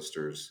brothers and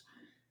sisters,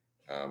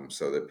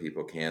 so that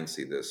people can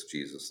see this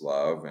Jesus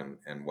love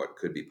and what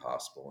could be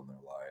possible in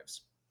their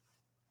lives.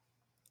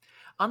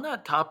 On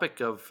that topic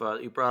of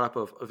you brought up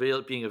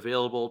of being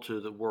available to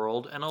the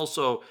world, and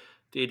also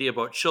the idea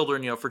about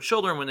children, for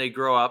children when they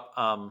grow up,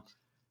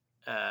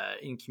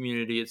 in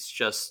community. It's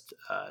just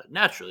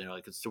natural,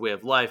 like it's the way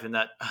of life. And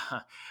that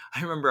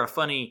I remember a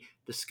funny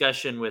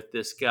discussion with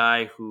this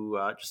guy who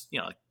just,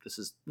 like, this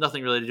is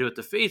nothing really to do with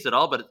the faith at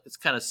all, but it's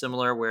kind of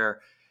similar,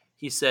 where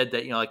he said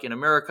that, like in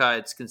America,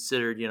 it's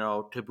considered,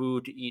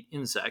 taboo to eat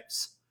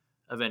insects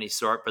of any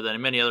sort, but then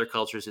in many other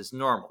cultures, it's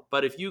normal.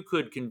 But if you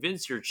could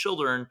convince your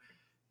children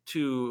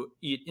to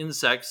eat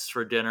insects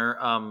for dinner,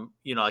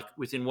 like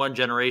within one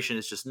generation,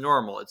 it's just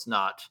normal. It's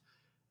not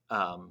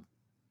um,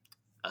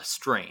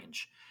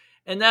 strange.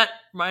 And that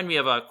reminded me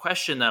of a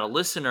question that a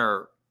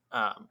listener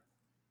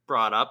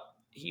brought up.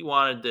 He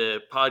wanted the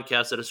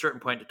podcast at a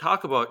certain point to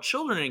talk about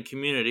children in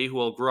community who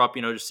will grow up,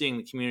 just seeing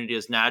the community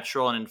as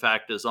natural and in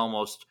fact as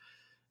almost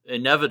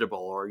inevitable,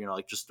 or,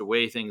 like just the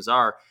way things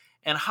are,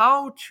 and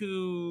how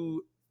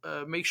to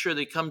make sure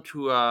they come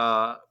to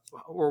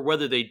or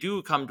whether they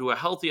do come to a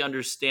healthy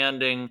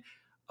understanding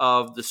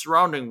of the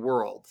surrounding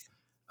world.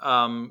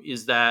 Can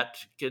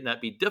that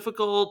be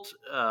difficult?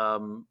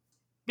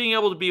 Being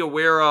able to be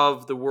aware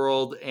of the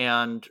world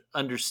and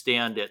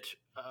understand it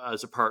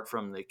as apart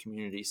from the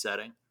community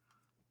setting.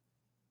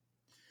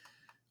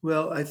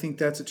 Well, I think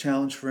that's a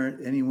challenge for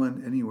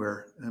anyone,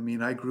 anywhere. I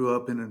mean, I grew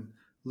up in a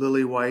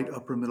lily white,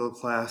 upper middle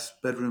class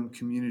bedroom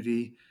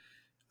community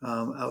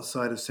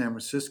outside of San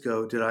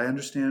Francisco. Did I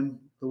understand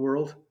the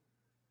world?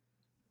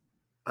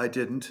 I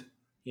didn't.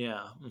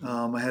 Yeah.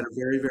 Mm-hmm. I had a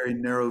very, very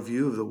narrow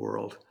view of the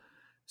world.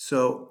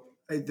 So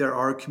there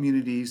are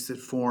communities that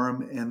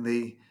form, and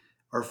they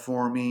are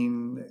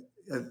forming,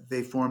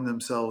 they form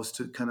themselves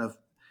to kind of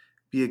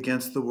be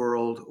against the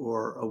world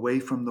or away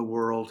from the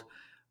world,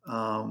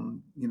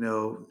 you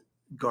know,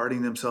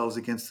 guarding themselves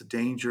against the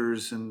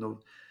dangers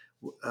of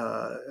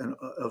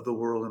the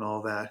world and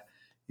all that.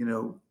 You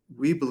know,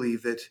 we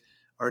believe that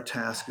our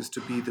task is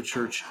to be the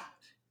church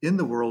in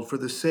the world for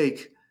the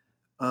sake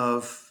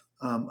of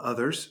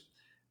others,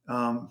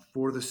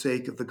 for the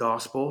sake of the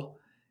gospel.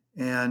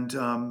 And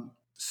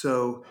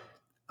so,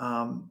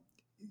 um,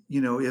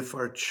 if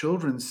our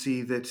children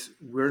see that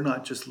we're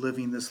not just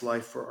living this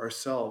life for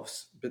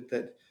ourselves, but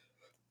that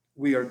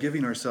we are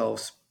giving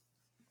ourselves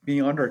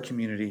beyond our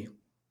community,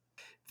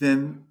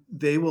 then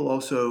they will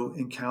also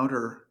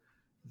encounter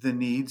the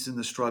needs and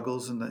the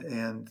struggles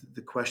and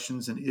the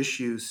questions and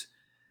issues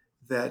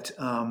that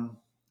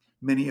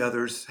many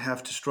others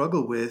have to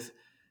struggle with,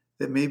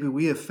 that maybe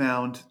we have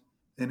found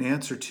an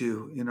answer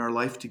to in our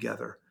life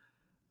together.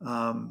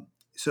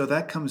 So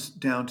that comes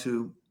down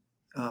to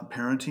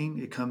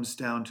parenting. It comes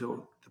down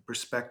to the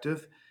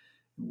perspective.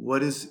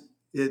 What is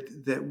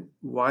it that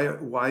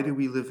why do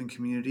we live in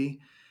community?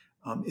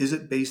 Is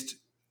it based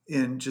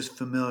in just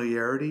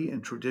familiarity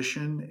and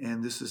tradition,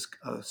 and this is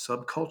a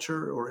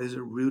subculture, or is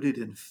it rooted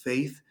in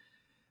faith,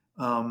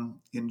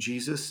 in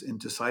Jesus, in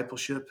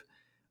discipleship,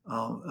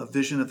 a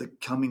vision of the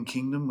coming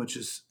kingdom, which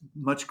is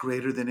much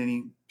greater than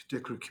any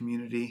particular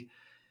community?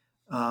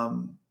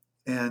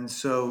 And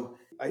so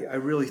I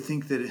really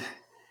think that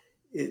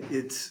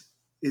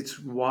it's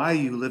why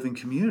you live in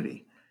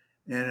community.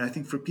 And I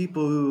think for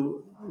people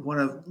who want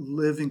to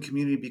live in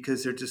community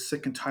because they're just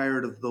sick and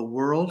tired of the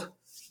world,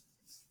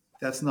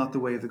 that's not the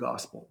way of the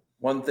gospel.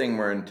 One thing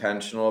we're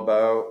intentional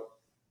about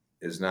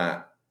is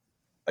not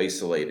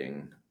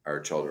isolating our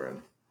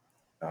children.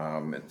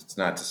 It's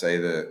not to say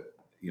that,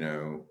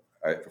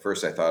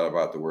 first I thought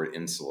about the word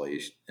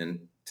insulation,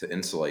 and to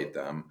insulate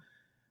them.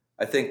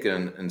 I think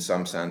in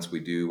some sense we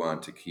do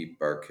want to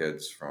keep our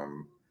kids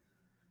from,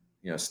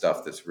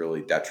 stuff that's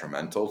really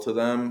detrimental to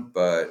them.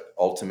 But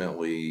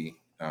ultimately,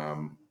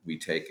 we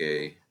take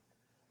I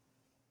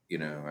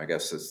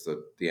guess it's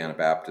the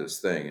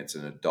Anabaptist thing. It's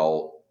an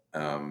adult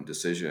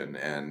decision,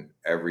 and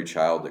every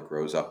child that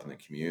grows up in the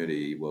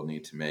community will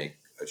need to make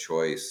a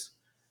choice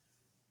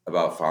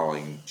about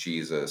following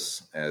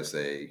Jesus as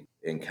they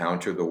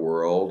encounter the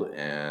world.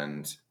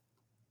 And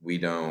we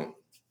don't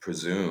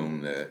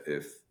presume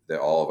that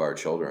all of our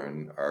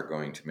children are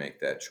going to make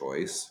that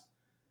choice.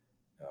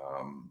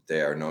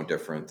 They are no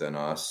different than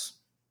us.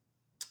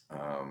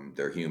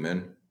 They're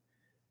human,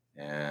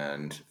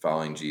 and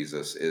following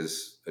Jesus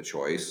is a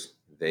choice.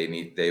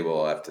 They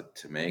will have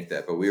to make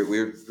that. But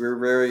we're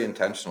very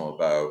intentional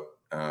about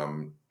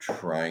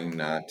trying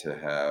not to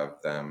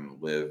have them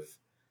live,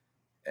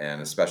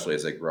 and especially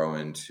as they grow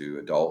into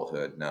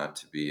adulthood, not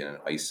to be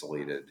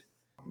isolated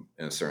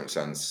in a certain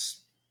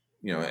sense,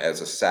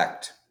 as a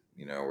sect,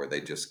 where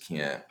they just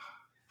can't,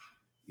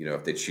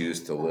 if they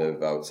choose to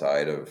live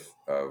outside of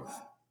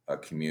a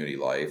community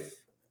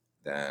life,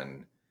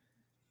 then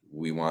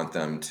we want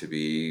them to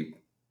be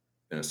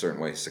in a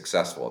certain way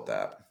successful at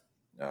that,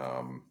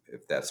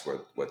 if that's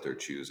what they're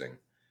choosing.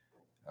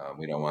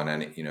 We don't want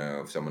any,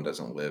 if someone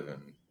doesn't live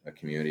in a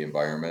community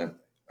environment,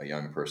 a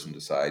young person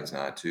decides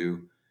not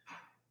to,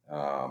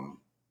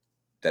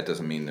 that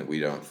doesn't mean that we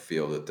don't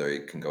feel that they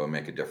can go and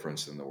make a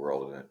difference in the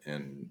world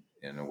in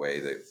a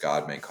way that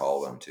God may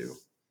call them to.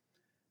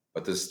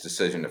 But this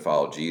decision to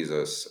follow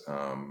Jesus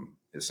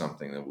is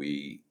something that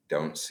we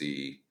don't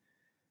see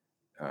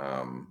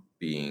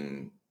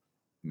being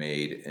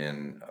made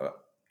in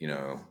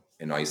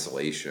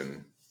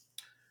isolation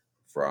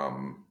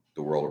from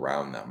the world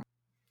around them.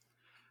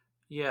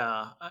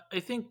 Yeah, I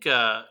think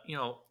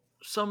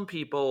some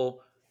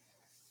people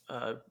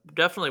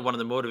definitely one of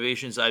the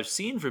motivations I've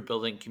seen for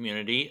building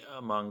community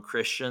among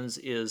Christians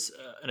is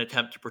an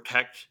attempt to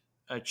protect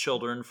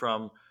children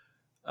from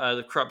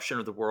the corruption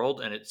of the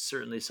world, and it's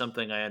certainly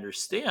something I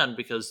understand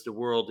because the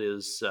world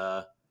is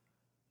a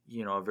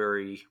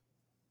very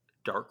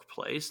dark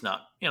place.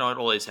 Not it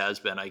always has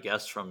been, I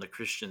guess, from the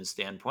Christian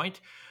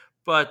standpoint,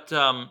 but.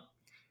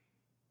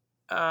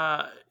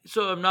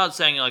 So I'm not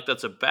saying like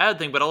that's a bad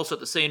thing, but also at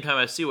the same time,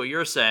 I see what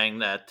you're saying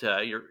that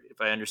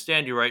if I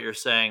understand you right, you're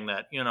saying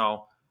that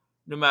no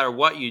matter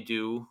what you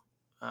do,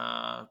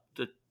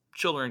 the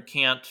children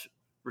can't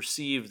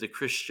receive the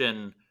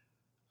Christian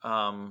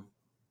um,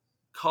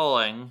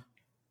 calling,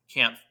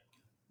 can't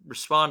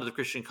respond to the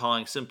Christian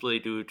calling simply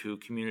due to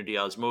community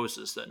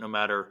osmosis. That no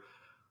matter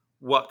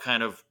what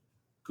kind of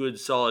good,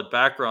 solid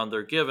background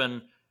they're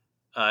given,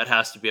 it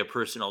has to be a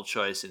personal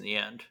choice in the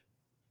end.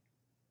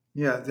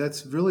 Yeah,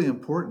 that's really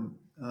important.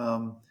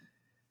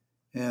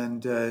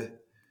 And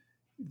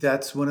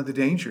that's one of the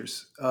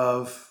dangers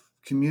of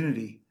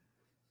community.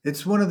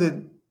 It's one of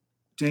the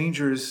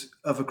dangers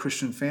of a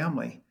Christian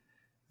family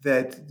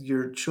that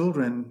your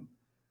children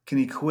can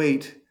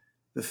equate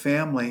the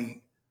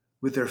family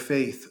with their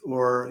faith,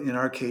 or in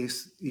our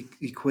case,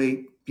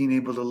 equate being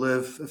able to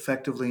live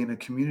effectively in a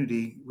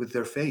community with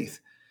their faith.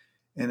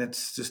 And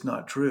it's just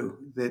not true.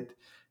 That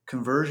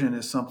conversion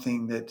is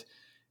something that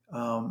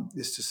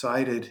is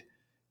decided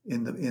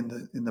in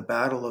the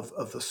battle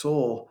of the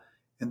soul,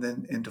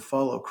 and to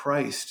follow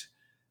Christ.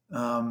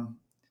 Um,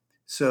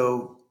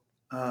 so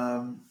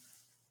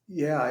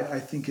yeah, I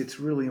think it's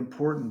really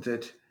important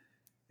that,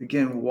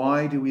 again,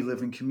 why do we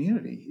live in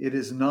community? It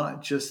is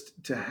not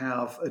just to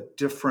have a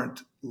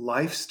different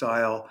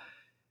lifestyle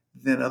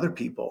than other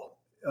people,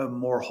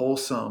 more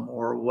wholesome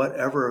or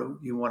whatever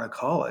you want to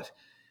call it.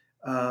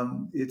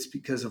 It's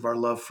because of our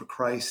love for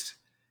Christ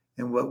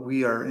and what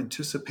we are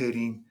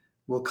anticipating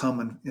will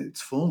come in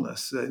its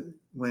fullness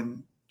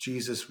when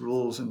Jesus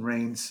rules and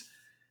reigns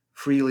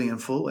freely and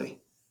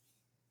fully.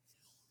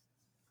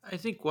 I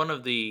think one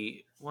of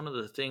the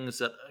things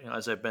that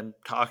as I've been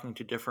talking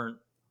to different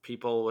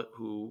people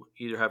who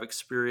either have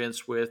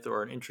experience with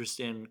or an interest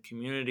in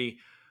community,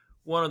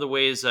 one of the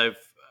ways I've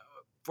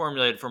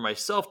formulated for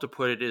myself to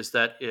put it is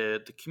that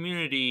the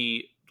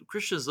community,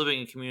 Christians living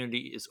in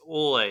community, is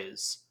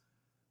always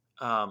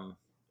um,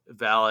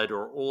 valid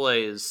or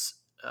always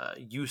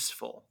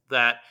useful.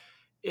 That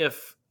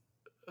if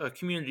a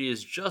community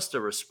is just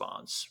a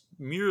response,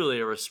 merely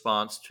a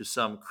response to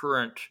some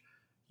current,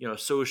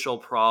 social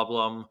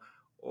problem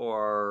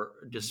or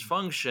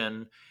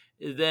dysfunction,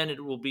 then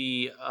it will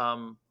be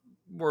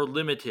more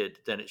limited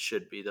than it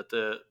should be.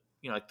 That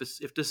like this,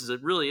 if this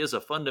really is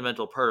a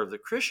fundamental part of the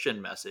Christian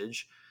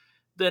message,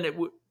 then it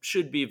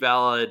should be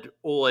valid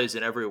always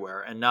and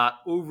everywhere, and not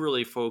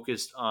overly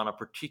focused on a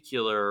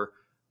particular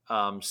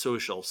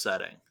social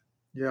setting.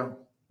 Yeah,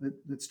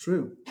 it's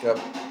true. Yep.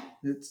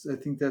 I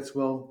think that's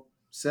well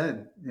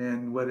said.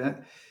 And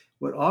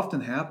what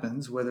often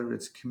happens, whether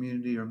it's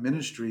community or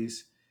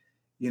ministries,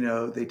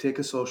 they take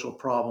a social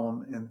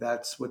problem and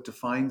that's what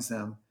defines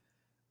them.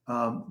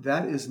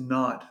 That is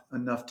not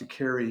enough to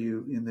carry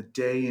you in the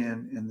day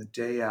in and the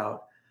day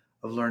out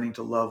of learning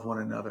to love one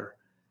another,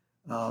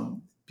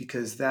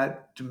 because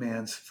that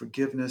demands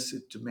forgiveness,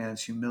 it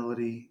demands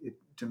humility, it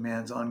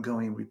demands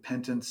ongoing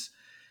repentance.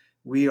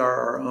 We are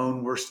our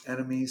own worst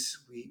enemies.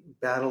 We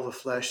battle the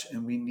flesh,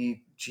 and we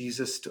need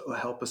Jesus to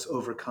help us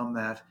overcome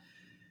that.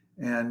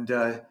 And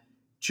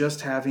just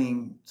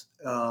having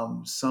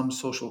some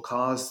social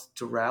cause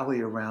to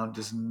rally around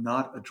does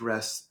not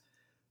address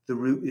the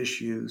root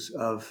issues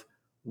of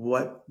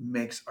what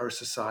makes our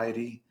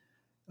society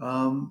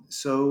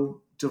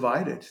so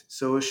divided,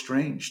 so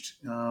estranged,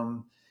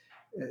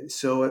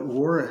 so at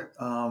war,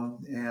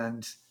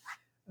 and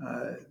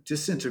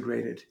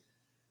disintegrated.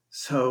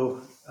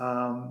 So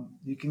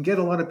you can get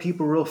a lot of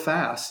people real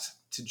fast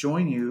to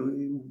join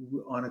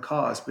you on a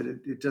cause, but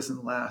it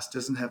doesn't last,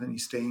 doesn't have any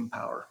staying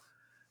power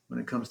when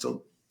it comes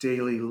to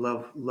daily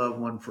love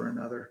one for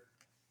another.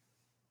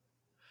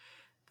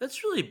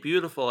 That's really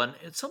beautiful, and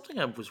it's something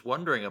I was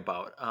wondering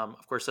about.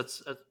 Of course,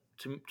 that's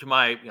to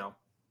my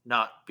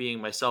not being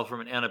myself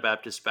from an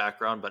Anabaptist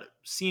background, but it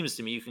seems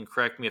to me, you can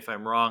correct me if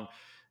I'm wrong,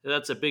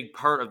 that's a big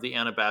part of the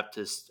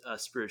Anabaptist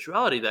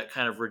spirituality, that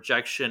kind of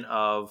rejection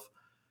of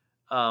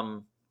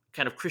um,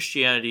 kind of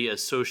Christianity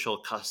as social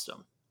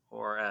custom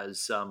or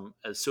as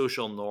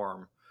social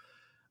norm.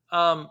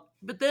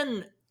 But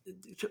then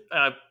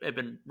I've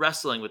been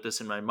wrestling with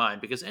this in my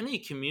mind because any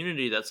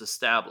community that's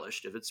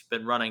established, if it's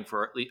been running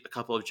for at least a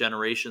couple of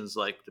generations,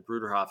 like the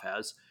Bruderhof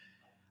has,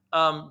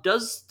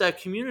 does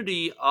that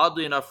community,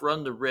 oddly enough,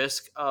 run the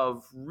risk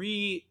of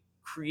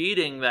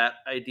recreating that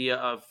idea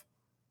of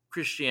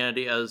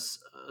Christianity as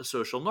a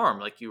social norm,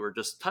 like you were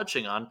just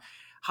touching on?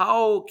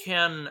 How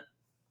can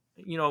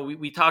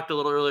we talked a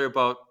little earlier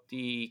about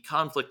the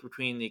conflict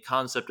between the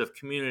concept of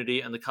community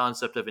and the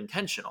concept of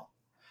intentional.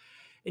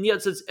 And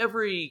yet, since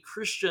every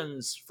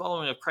Christian's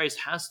following of Christ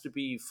has to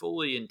be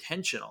fully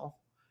intentional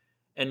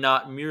and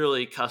not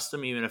merely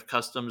custom, even if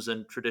customs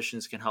and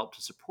traditions can help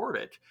to support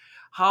it,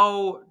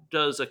 how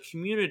does a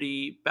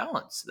community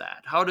balance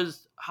that?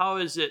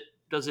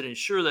 Does it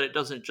ensure that it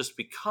doesn't just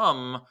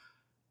become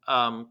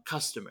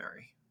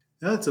customary?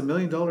 That's $1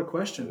 million It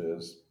question.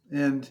 is.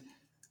 And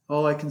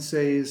all I can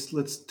say is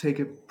let's take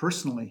it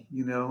personally.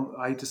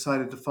 I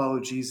decided to follow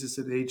Jesus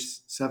at age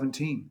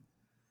 17.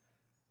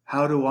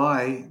 How do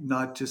I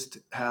not just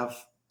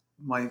have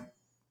my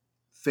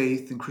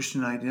faith and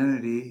Christian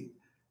identity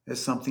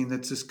as something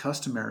that's just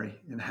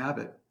customary and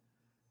habit?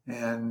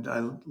 And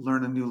I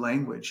learn a new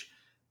language,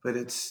 but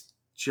it's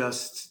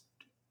just,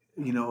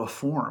 a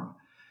form.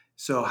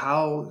 So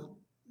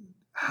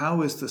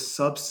how is the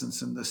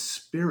substance and the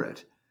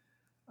spirit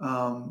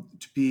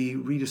to be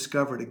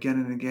rediscovered again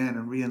and again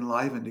and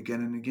re-enlivened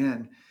again and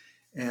again?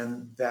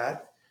 And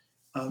that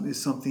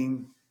is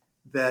something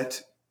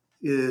that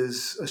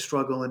is a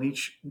struggle in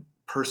each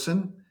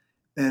person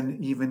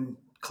and even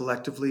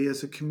collectively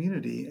as a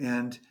community.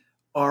 And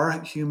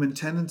our human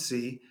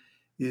tendency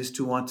is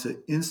to want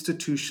to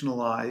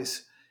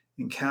institutionalize,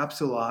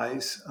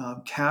 encapsulize,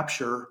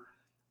 capture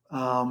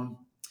um,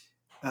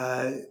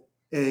 uh,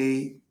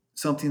 a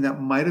something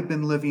that might have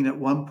been living at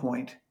one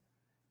point,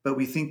 but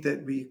we think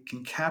that we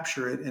can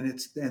capture it,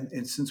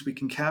 and since we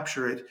can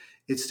capture it,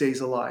 it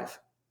stays alive,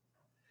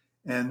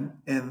 and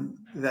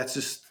that's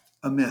just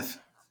a myth,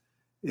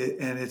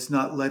 and it's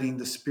not letting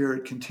the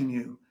spirit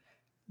continue.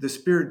 The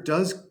spirit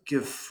does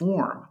give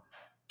form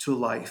to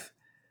life,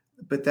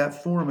 but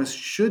that form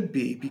should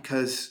be,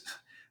 because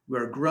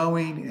we're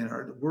growing and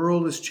our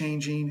world is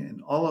changing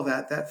and all of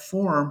that. That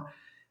form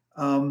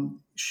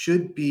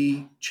should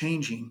be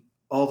changing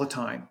all the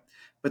time.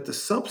 But the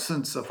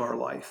substance of our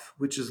life,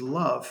 which is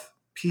love,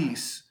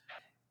 peace,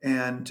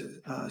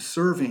 and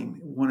serving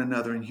one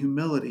another in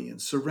humility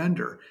and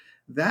surrender,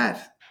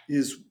 that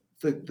is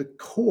the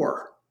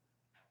core.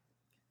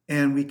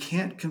 And we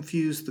can't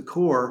confuse the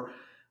core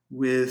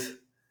with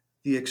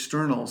the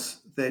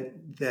externals that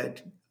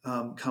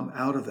come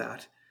out of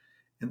that.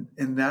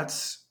 And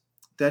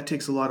that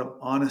takes a lot of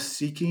honest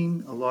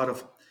seeking, a lot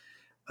of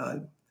uh,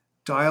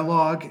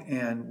 dialogue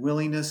and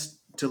willingness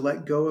to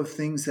let go of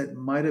things that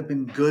might have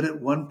been good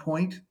at one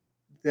point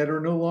that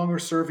are no longer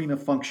serving a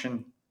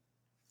function,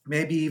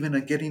 maybe even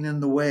getting in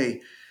the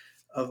way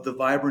of the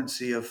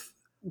vibrancy of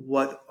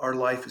what our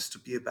life is to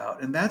be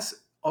about. And that's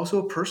also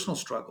a personal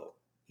struggle.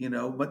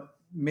 What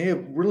may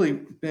have really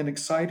been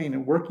exciting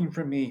and working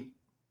for me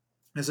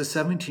as a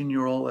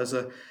 17-year-old,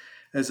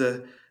 as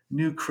a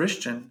new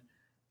Christian,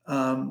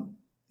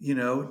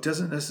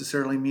 doesn't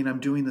necessarily mean I'm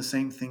doing the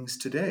same things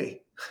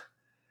today.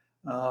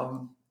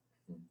 Um,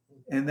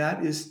 and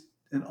that is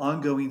an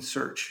ongoing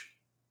search.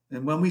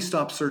 And when we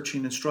stop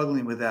searching and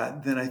struggling with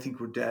that, then I think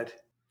we're dead.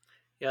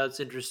 Yeah, that's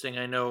interesting.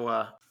 I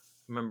know.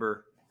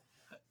 Remember,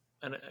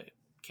 and I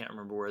can't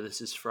remember where this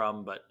is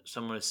from, but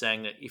someone was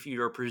saying that if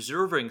you're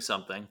preserving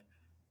something,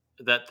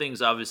 that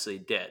thing's obviously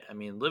dead. I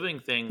mean, living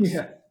things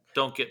Yeah.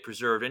 don't get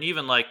preserved, and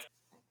even like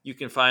you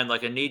can find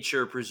like a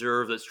nature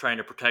preserve that's trying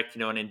to protect,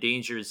 an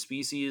endangered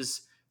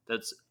species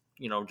that's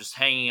just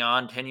hanging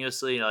on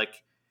tenuously.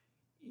 Like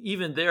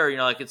even there,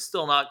 like it's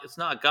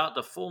not got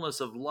the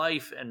fullness of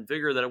life and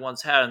vigor that it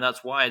once had, and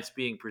that's why it's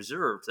being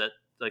preserved. That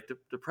like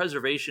the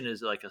preservation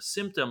is like a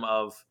symptom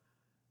of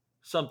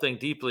something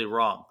deeply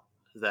wrong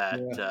that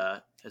Yeah.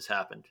 has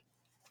happened.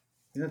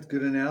 Yeah, that's a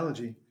good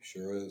analogy.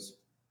 Sure is.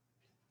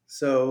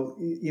 So,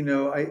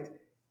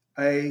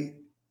 I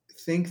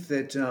think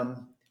that,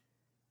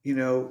 you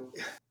know,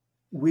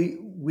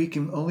 we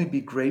can only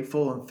be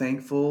grateful and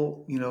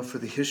thankful, for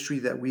the history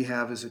that we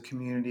have as a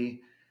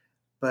community,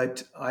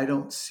 but I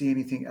don't see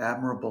anything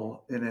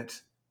admirable in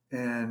it.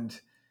 And,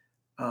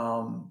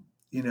 um,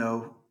 you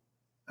know,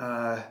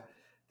 uh,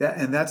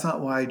 that's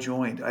not why I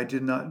joined. I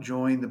did not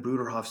join the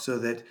Bruderhof so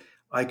that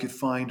I could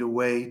find a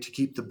way to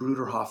keep the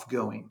Bruderhof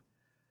going.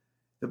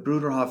 The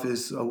Bruderhof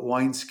is a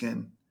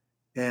wineskin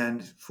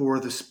and for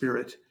the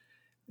spirit.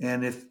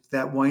 And if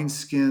that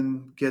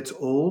wineskin gets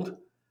old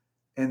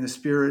and the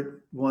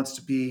spirit wants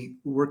to be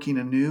working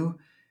anew,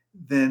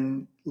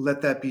 then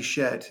let that be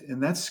shed.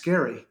 And that's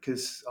scary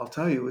because I'll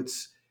tell you,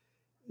 it's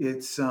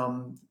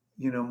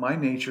my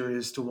nature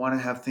is to want to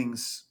have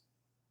things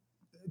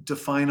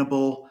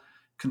definable,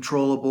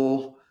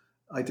 controllable,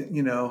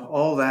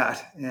 all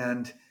that,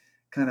 and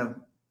kind of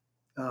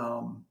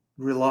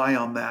rely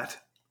on that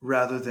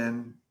rather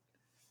than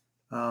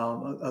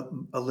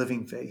a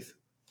living faith.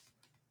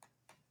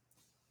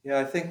 Yeah,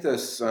 I think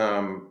this,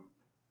 if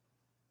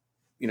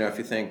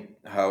you think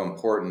how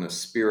important the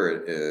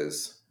Spirit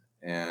is,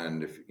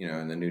 and if,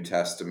 in the New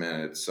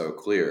Testament, it's so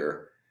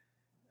clear.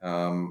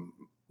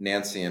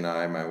 Nancy and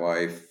I, my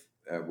wife,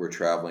 we're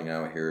traveling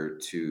out here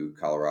to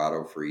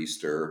Colorado for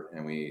Easter,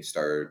 and we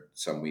started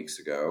some weeks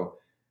ago,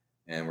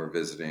 and we're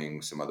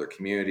visiting some other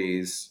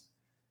communities,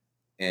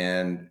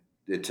 and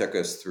it took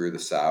us through the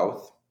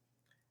South,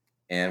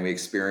 and we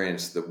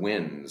experienced the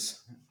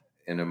winds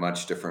in a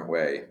much different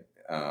way.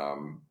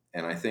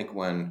 And I think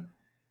when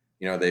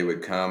they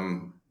would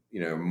come,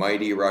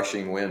 mighty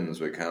rushing winds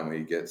would come.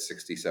 We'd get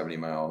 60, 70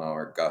 mile an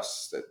hour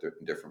gusts at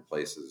different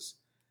places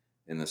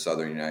in the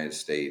southern United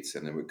States,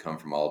 and it would come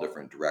from all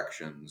different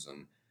directions.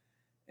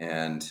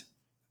 And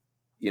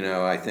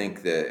I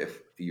think that if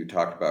you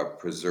talked about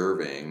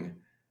preserving,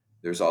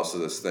 there's also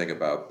this thing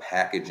about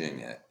packaging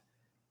it,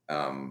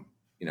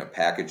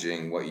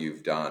 packaging what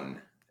you've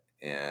done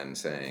and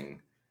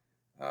saying,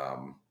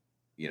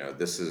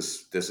 this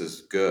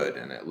is good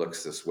and it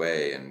looks this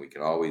way and we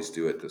can always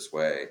do it this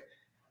way.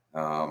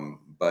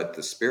 But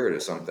the spirit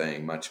is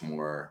something much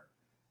more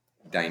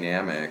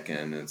dynamic,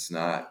 and it's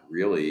not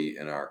really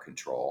in our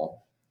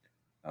control.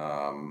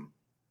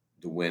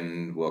 The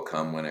wind will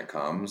come when it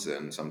comes,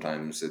 and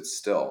sometimes it's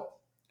still.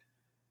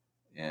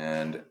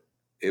 And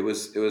it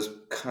was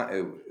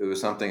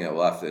something that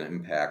left an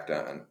impact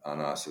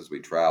on us as we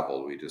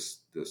traveled.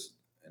 This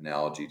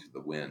analogy to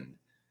the wind.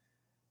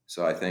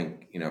 So I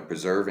think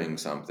preserving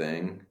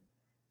something,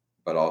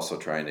 but also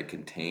trying to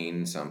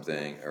contain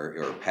something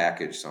or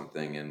package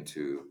something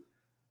into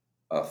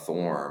a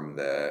form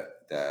that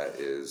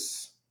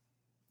is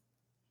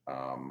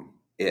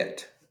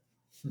it.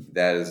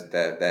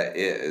 That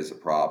it is a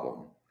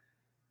problem.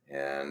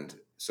 And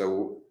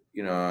so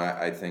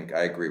I think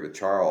I agree with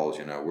Charles.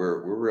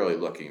 We're really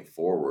looking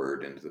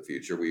forward into the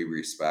future. We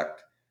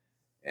respect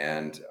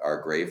and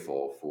are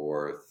grateful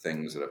for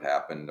things that have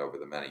happened over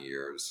the many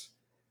years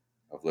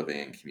of living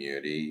in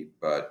community,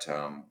 but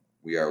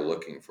we are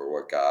looking for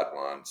what God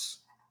wants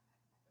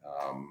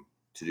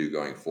to do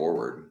going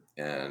forward,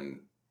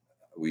 and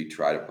we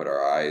try to put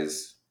our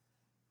eyes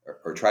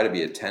or try to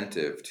be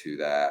attentive to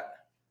that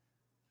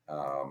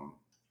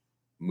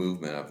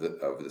movement of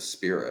the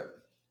Spirit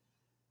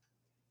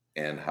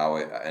and how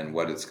it and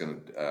what it's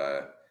going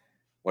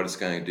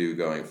to do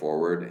going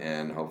forward,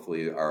 and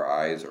hopefully our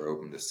eyes are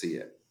open to see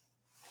it.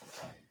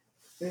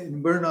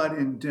 And we're not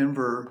in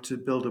Denver to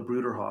build a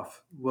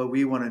Bruderhof. What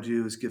we want to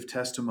do is give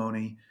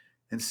testimony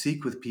and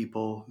seek with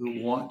people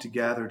who want to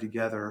gather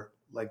together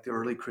like the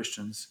early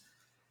Christians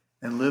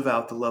and live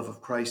out the love of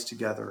Christ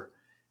together.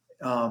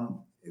 And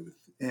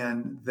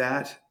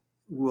that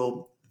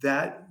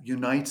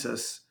unites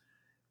us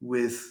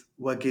with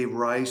what gave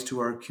rise to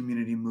our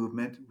community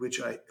movement,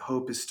 which I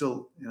hope is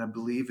still, and I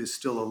believe is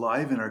still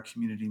alive in our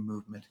community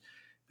movement.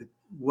 But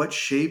what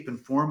shape and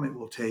form it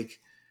will take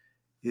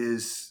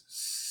is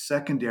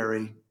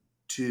secondary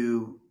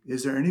to,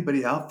 is there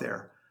anybody out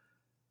there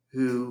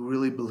who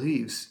really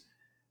believes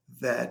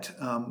that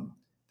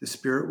the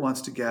Spirit wants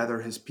to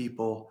gather his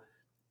people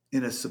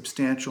in a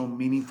substantial,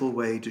 meaningful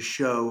way to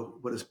show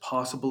what is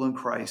possible in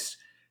Christ,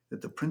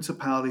 that the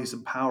principalities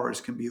and powers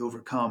can be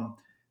overcome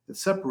that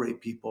separate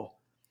people.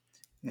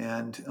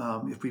 And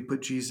if we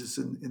put Jesus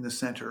in the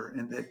center,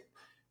 and that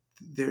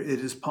it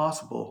is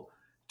possible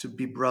to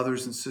be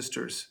brothers and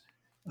sisters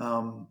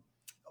on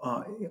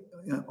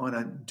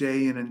a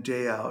day in and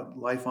day out,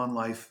 life on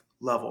life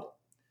level.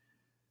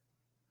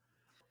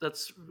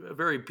 That's a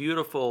very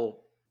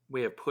beautiful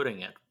way of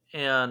putting it.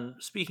 And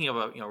speaking of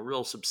a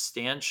real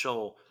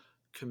substantial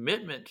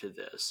commitment to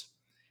this,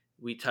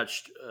 we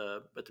touched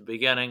at the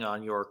beginning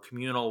on your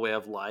communal way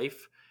of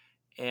life.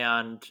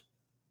 And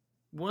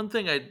one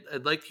thing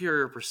I'd like to hear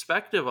your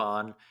perspective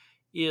on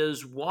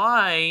is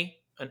why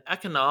an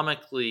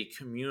economically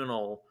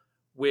communal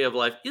way of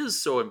life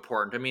is so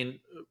important. I mean,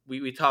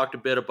 we talked a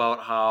bit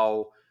about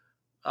how,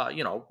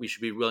 we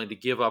should be willing to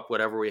give up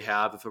whatever we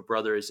have if a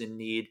brother is in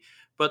need.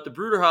 But the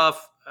Bruderhof,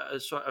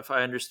 so if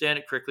I understand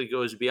it correctly,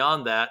 goes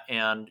beyond that.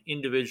 And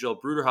individual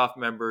Bruderhof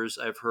members,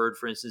 I've heard,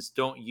 for instance,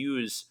 don't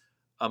use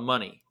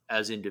money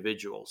as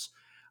individuals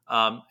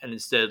and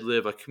instead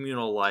live a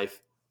communal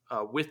life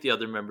with the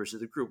other members of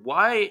the group.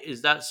 Why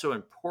is that so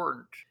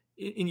important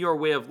in your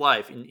way of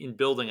life, in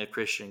building a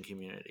Christian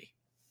community?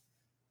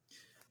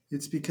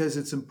 It's because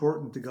it's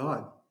important to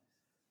God.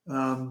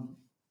 When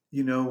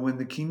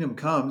the kingdom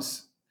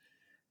comes,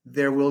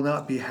 there will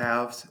not be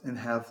haves and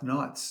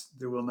have-nots.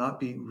 There will not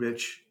be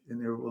rich and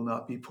there will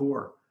not be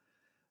poor.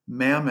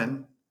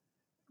 Mammon,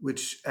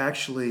 which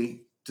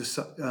actually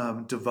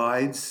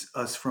divides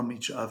us from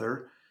each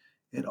other,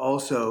 it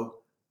also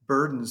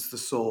burdens the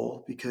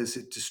soul because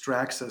it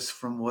distracts us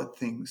from what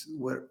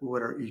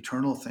are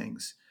eternal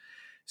things.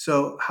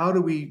 So how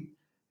do we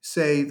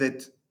say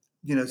that,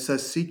 it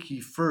says, seek ye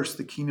first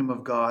the kingdom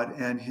of God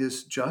and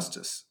his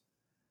justice?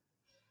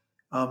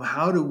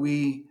 How do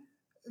we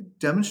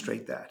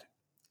demonstrate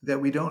that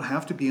we don't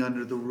have to be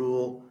under the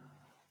rule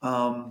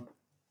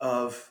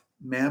of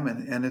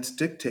mammon and its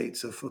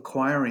dictates of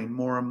acquiring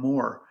more and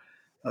more,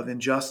 of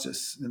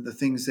injustice and the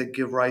things that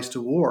give rise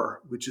to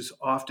war, which is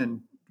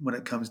often, when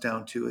it comes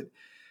down to it,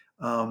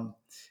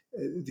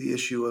 the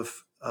issue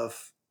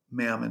of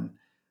mammon.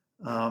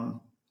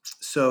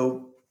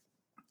 So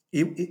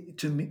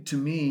to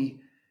me,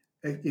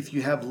 if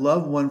you have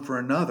love one for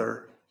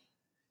another,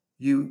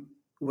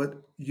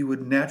 what you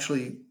would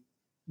naturally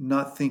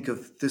not think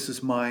of, this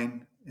is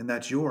mine and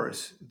that's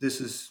yours.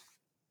 This is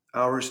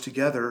ours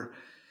together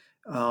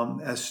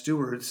as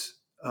stewards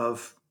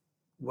of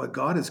what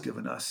God has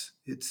given us.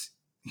 It's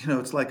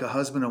it's like a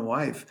husband and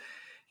wife.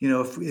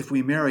 If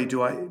we marry,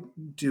 do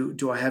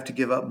I have to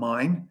give up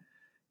mine?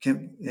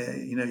 Can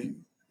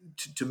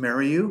to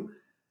marry you?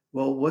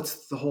 Well,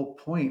 what's the whole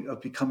point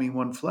of becoming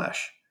one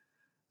flesh?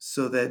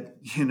 So that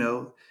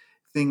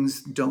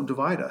things don't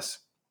divide us.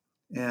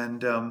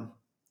 And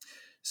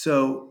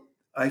so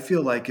I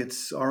feel like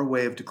it's our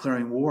way of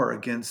declaring war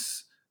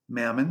against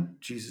mammon.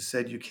 Jesus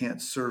said you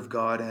can't serve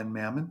God and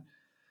mammon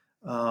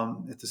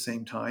at the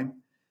same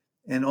time,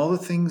 and all the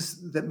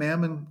things that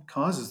mammon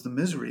causes, the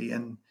misery,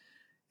 and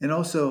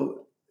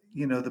also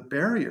the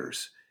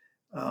barriers.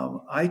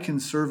 I can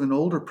serve an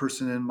older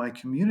person in my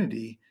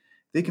community.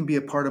 They can be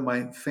a part of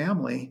my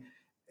family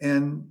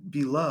and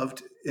be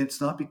loved.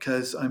 It's not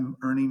because I'm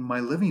earning my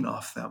living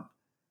off them.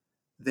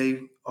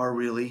 They are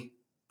really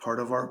part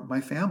of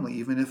my family,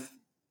 even if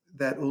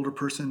that older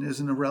person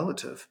isn't a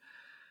relative.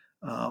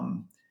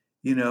 Um,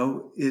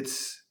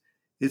 it's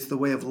the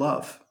way of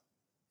love.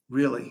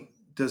 Really,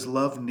 does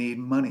love need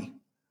money?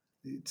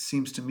 It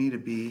seems to me to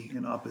be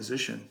in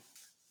opposition.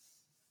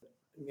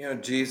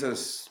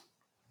 Jesus,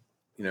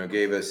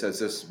 gave us, as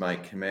this is my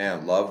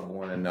command, love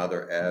one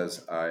another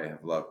as I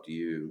have loved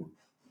you.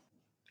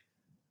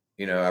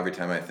 Every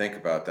time I think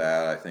about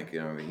that, I think,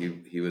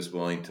 he was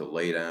willing to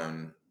lay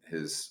down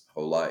his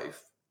whole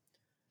life.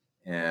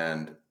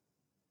 And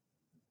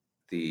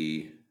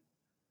the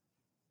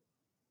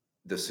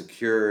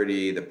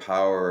security, the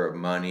power of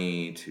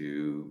money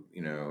to,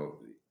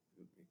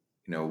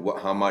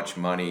 how much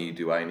money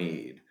do I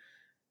need?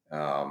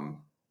 And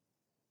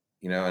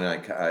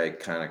I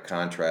kind of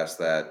contrast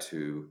that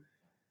to,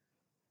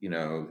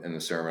 in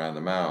the Sermon on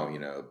the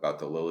Mount, about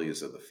the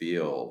lilies of the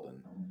field, and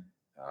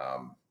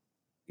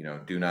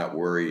do not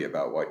worry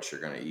about what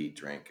you're going to eat,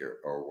 drink,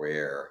 or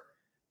wear.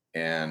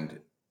 And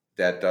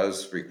that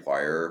does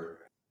require,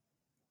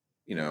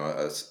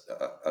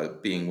 a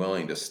being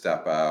willing to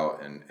step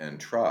out and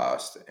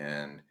trust,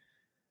 and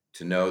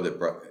to know that,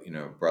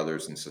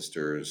 brothers and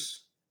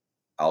sisters,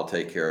 I'll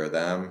take care of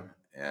them,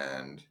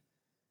 and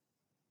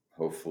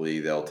hopefully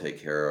they'll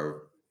take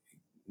care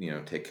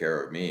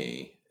of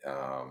me.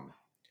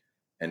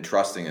 And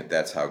trusting that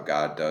that's how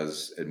God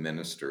does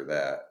administer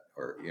that,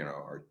 or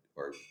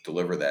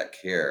deliver that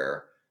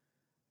care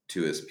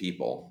to his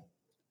people.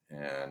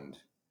 And,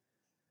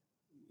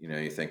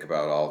 you think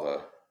about all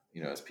the,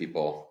 as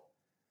people,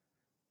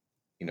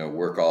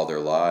 work all their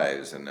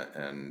lives and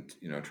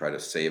try to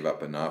save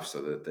up enough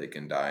so that they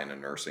can die in a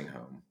nursing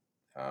home,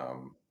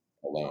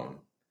 alone.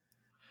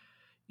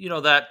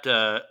 That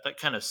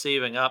kind of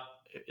saving up,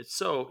 it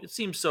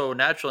seems so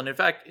natural, and in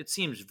fact it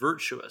seems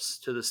virtuous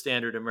to the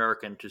standard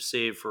American to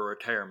save for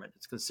retirement.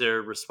 It's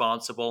considered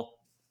responsible.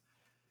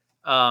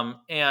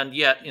 And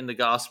yet in the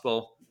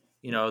gospel,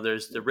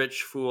 there's the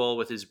rich fool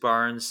with his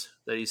barns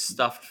that he's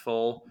stuffed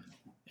full,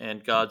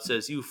 and God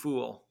says, "You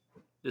fool,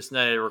 this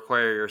night I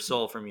require your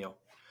soul from you."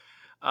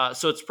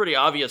 So it's pretty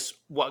obvious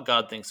what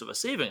God thinks of a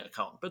saving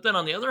account. But then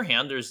on the other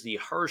hand, there's the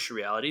harsh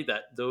reality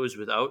that those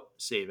without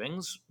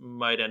savings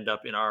might end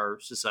up in our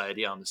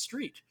society on the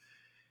street.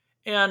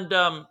 And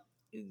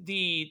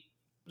the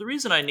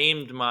reason I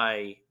named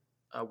my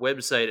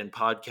website and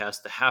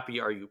podcast "The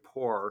Happy Are You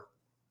Poor"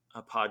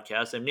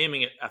 podcast, I'm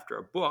naming it after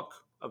a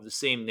book of the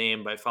same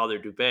name by Father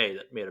Dubay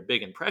that made a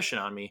big impression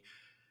on me,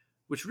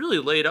 which really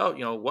laid out,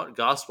 what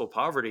gospel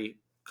poverty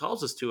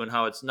calls us to, and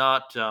how it's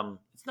not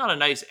a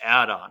nice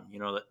add-on,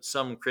 that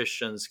some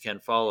Christians can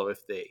follow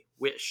if they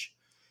wish.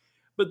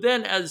 But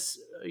then, as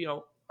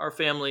our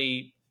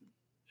family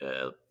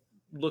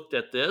looked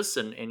at this,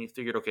 and you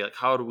figured, okay, like,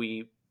 how do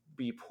we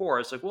be poor?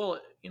 It's like, well,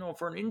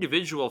 for an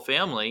individual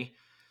family,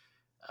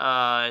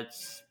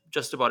 it's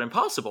just about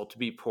impossible to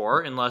be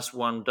poor unless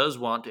one does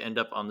want to end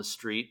up on the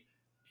street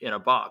in a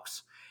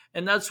box.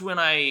 And that's when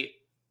I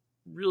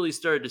really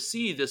started to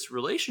see this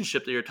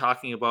relationship that you're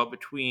talking about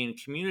between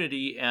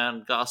community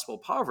and gospel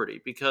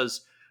poverty,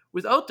 because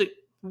with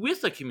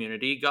a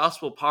community,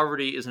 gospel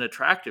poverty is an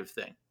attractive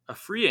thing, a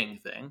freeing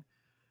thing.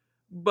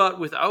 But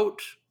without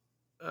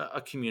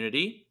a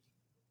community,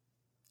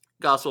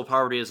 gospel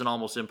poverty is an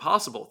almost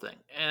impossible thing.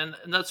 And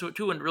that's what,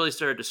 too, when it really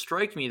started to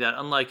strike me that,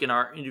 unlike in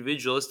our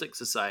individualistic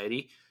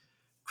society,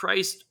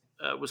 Christ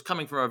was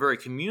coming from a very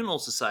communal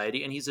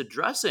society, and he's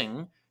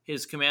addressing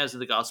his commands of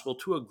the gospel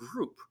to a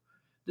group.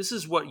 This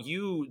is what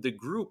you, the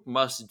group,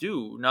 must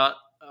do. Not,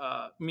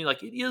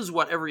 it is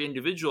what every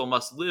individual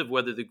must live,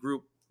 whether the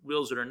group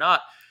wills it or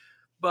not.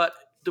 But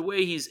the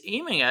way he's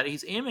aiming at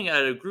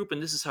a group,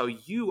 and this is how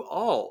you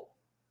all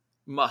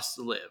must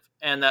live.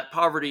 And that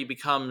poverty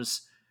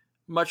becomes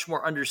much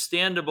more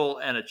understandable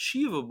and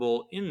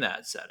achievable in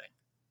that setting.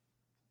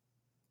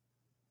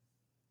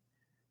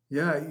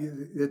 Yeah,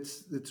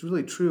 it's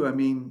really true. I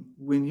mean,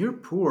 when you're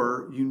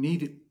poor, you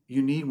need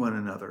one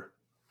another.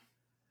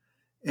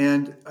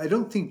 And I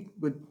don't think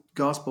with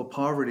gospel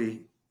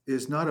poverty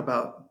is not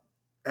about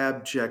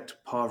abject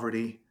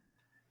poverty.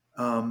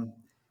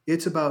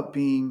 It's about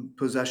being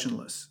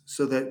possessionless,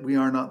 so that we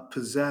are not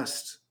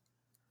possessed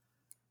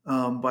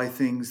by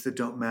things that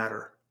don't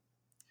matter.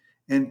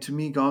 And to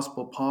me,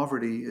 gospel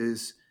poverty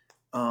is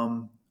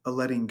a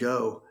letting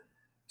go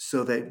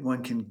so that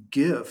one can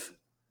give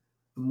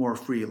more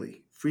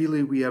freely.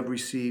 Freely we have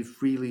received,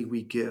 freely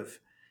we give.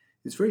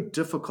 It's very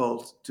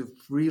difficult to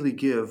freely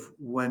give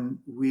when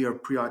we are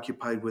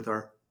preoccupied with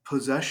our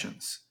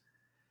possessions,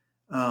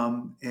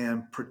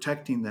 and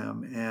protecting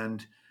them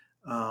and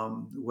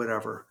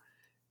whatever.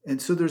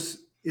 And so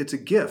it's a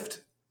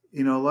gift.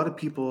 A lot of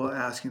people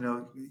ask,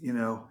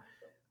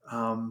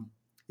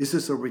 is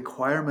this a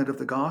requirement of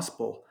the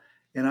gospel?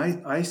 And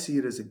I see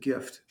it as a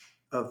gift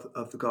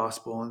of the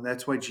gospel. And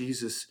that's why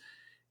Jesus,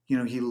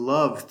 he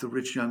loved the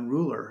rich young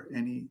ruler,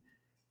 and he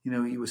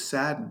was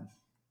saddened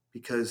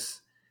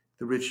because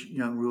the rich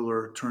young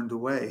ruler turned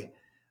away.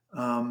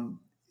 Um,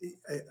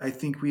 I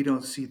think we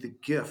don't see the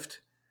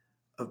gift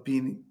of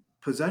being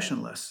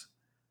possessionless.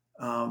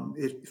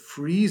 It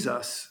frees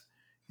us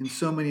in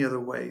so many other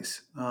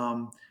ways,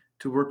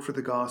 to work for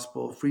the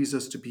gospel, frees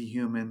us to be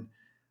human.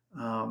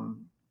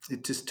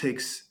 It just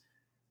takes,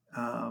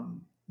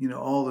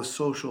 all the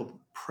social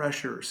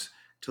pressures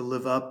to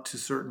live up to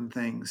certain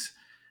things.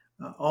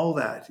 All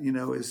that,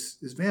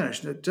 is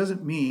vanished. It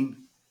doesn't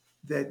mean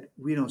that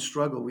we don't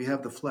struggle. We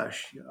have the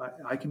flesh.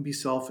 I can be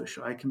selfish.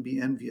 I can be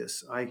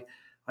envious. I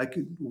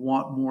could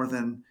want more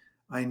than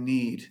I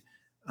need.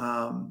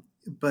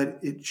 But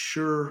it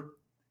sure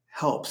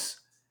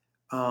helps,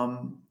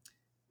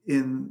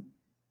 in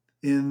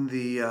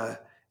the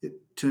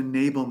to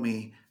enable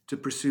me to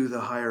pursue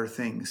the higher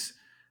things,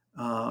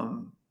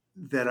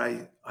 that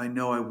I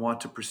know I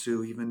want to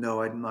pursue, even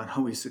though I'm not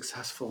always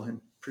successful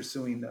in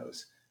pursuing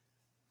those.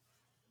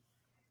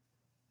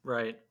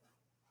 Right.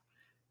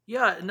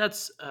 Yeah, and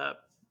that's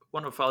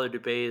one of Father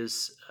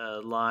DeBay's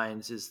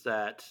lines is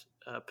that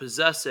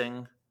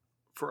possessing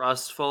for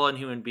us fallen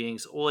human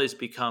beings always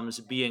becomes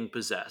being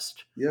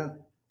possessed. Yeah.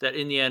 That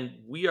in the end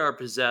we are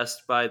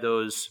possessed by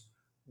those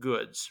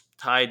goods,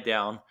 tied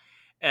down,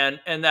 and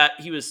that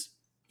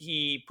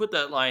he put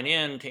that line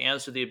in to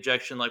answer the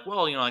objection, like,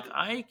 well, like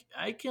I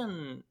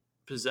can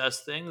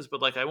possess things,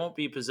 but like I won't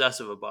be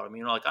possessive about them.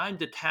 Like I'm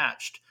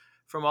detached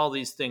from all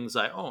these things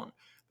I own.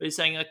 But he's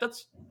saying, like,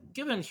 that's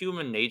given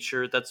human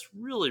nature, that's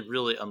really,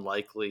 really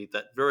unlikely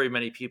that very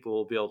many people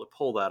will be able to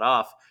pull that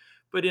off.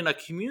 But in a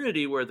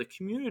community where the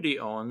community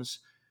owns,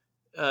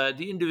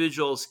 the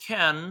individuals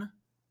can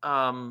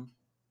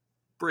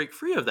break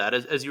free of that.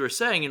 As you were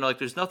saying, like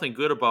there's nothing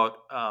good about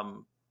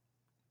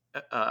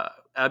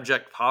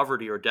abject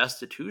poverty or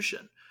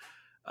destitution.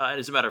 And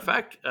as a matter of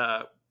fact,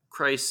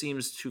 Christ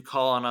seems to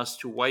call on us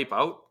to wipe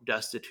out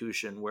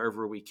destitution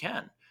wherever we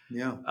can.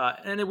 Yeah.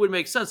 And it would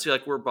make sense.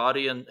 Like we're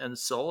body and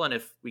soul, and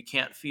if we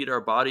can't feed our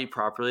body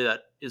properly,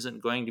 that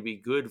isn't going to be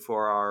good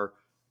for our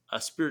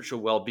spiritual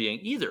well-being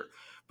either.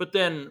 But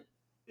then,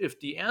 if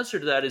the answer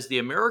to that is the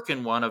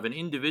American one of an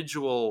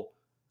individual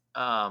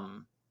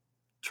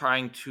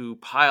trying to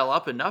pile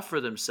up enough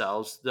for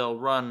themselves, they'll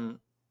run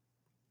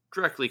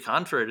directly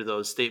contrary to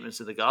those statements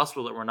in the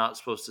gospel that we're not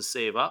supposed to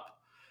save up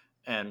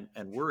and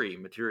worry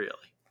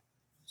materially.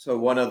 So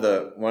one of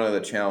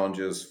the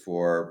challenges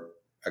for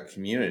a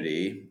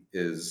community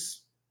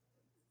is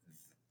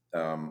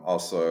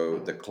also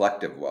the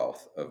collective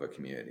wealth of a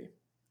community,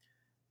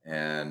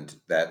 and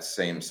that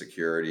same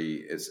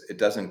security it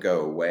doesn't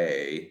go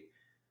away.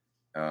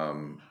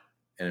 And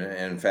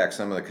in fact,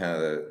 some of the kind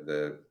of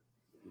the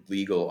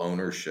legal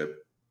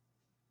ownership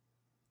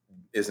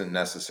isn't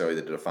necessarily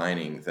the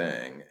defining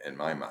thing in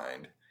my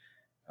mind.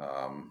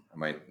 I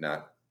might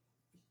not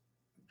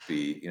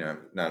be,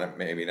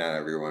 maybe not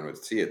everyone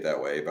would see it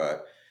that way,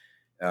 but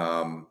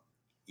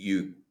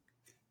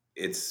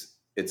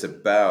it's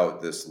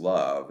about this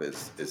love.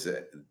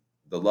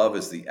 The love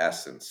is the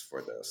essence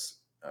for this,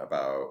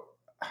 about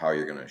how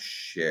you're going to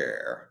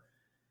share,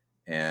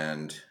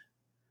 and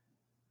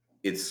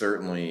it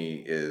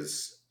certainly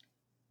is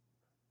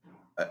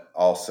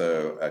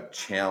also a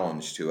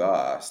challenge to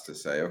us to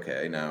say,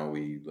 okay, now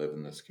we live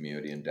in this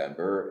community in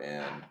Denver,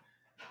 and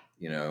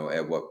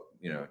at what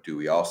do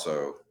we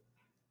also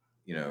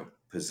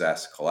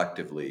possess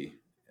collectively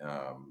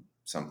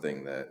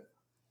something that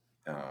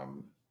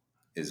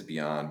is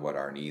beyond what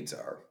our needs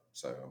are.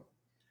 So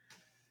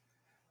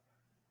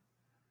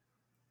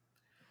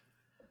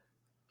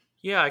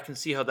yeah, I can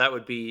see how that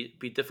would be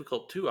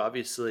difficult too.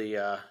 Obviously,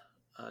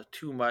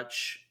 too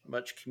much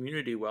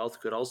community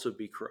wealth could also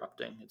be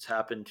corrupting. It's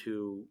happened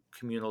to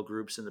communal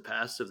groups in the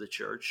past of the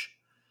church.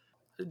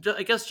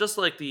 I guess just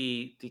like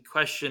the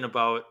question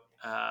about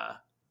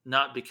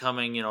not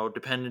becoming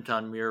dependent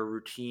on mere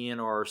routine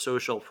or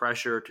social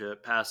pressure to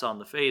pass on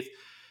the faith.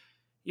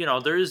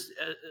 There is,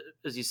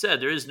 as you said,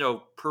 there is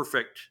no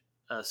perfect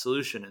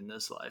solution in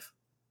this life.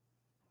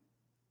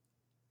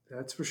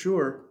 That's for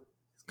sure.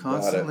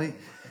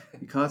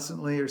 You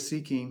constantly are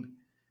seeking,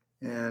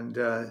 and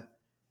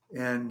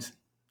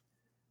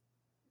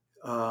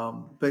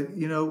but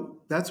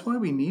that's why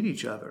we need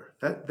each other.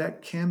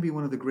 That can be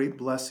one of the great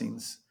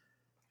blessings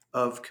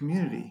of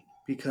community,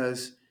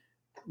 because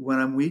when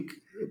I'm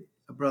weak,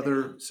 a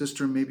brother,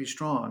 sister may be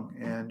strong,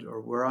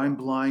 or where I'm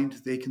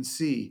blind, they can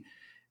see,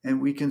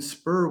 and we can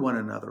spur one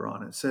another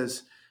on. It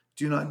says,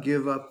 "Do not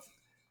give up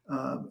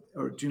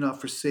or do not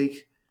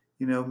forsake,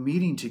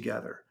 meeting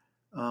together.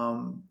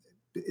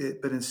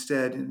 But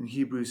instead, in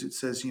Hebrews, it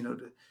says,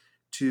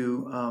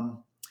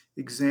 to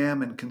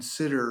examine,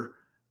 consider,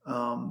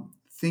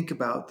 think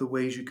about the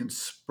ways you can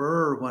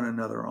spur one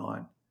another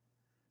on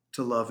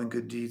to love and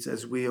good deeds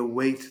as we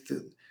await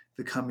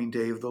the coming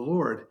day of the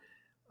Lord.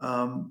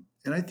 And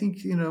I think,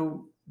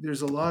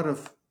 there's a lot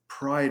of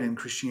pride in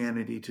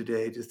Christianity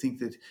today to think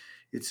that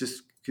it's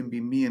just can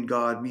be me and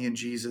God, me and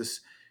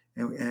Jesus,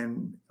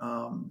 and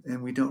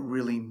we don't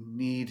really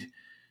need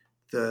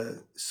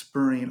the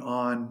spurring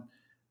on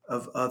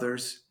of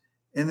others.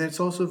 And then it's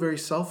also very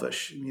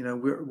selfish.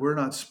 We're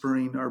not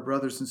spurring our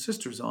brothers and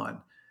sisters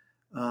on.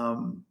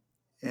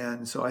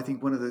 And so I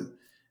think one of the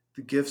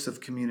gifts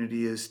of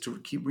community is to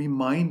keep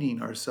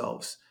reminding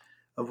ourselves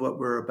of what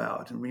we're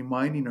about and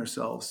reminding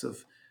ourselves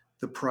of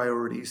the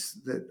priorities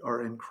that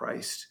are in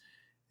Christ.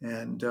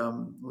 And at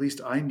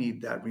least I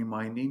need that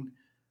reminding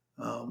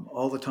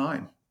all the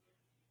time.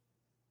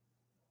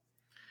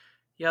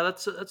 Yeah,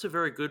 that's a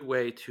very good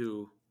way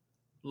to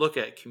look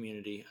at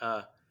community.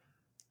 I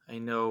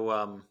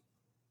know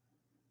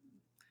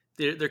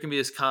there can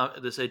be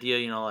this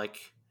idea, like,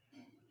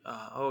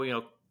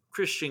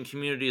 Christian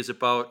community is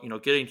about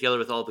getting together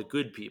with all the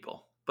good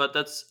people, but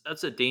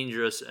that's a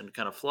dangerous and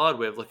kind of flawed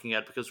way of looking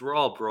at it because we're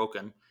all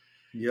broken,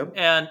 Yep.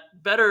 and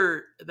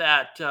better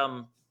that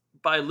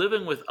by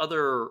living with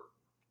other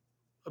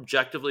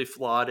objectively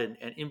flawed and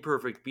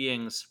imperfect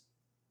beings,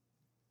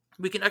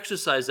 we can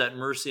exercise that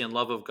mercy and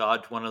love of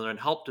God to one another and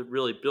help to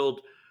really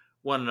build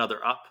one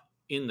another up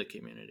in the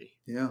community.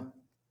 Yeah.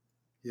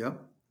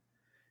 Yep.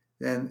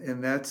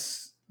 And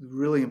that's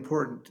really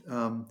important.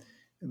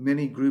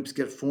 Many groups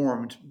get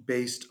formed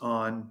based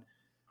on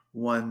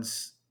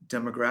one's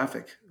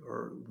demographic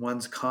or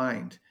one's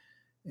kind,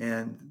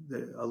 and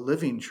a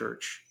living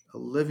church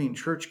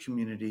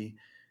community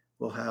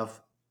will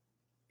have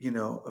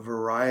a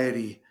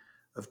variety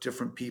of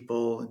different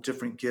people and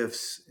different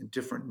gifts and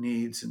different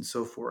needs and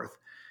so forth.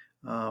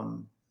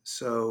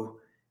 So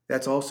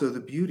that's also the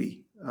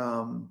beauty,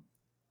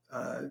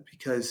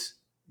 because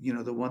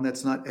the one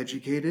that's not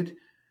educated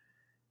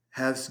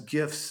has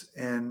gifts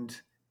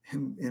and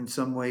in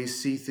some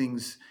ways see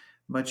things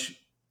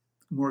much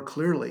more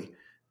clearly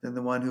than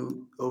the one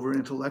who over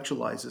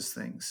intellectualizes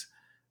things.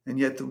 And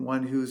yet the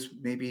one who's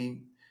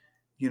maybe,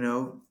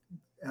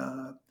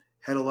 had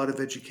a lot of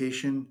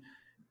education,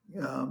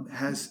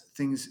 has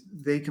things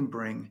they can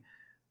bring.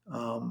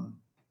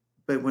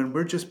 But when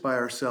we're just by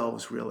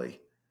ourselves,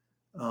 really,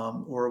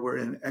 or we're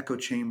in an echo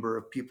chamber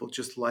of people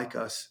just like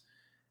us,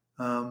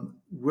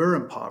 we're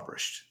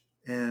impoverished.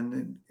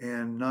 And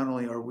not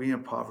only are we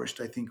impoverished,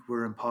 I think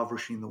we're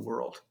impoverishing the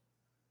world.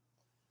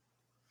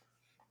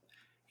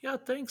 Yeah,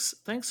 thanks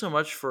so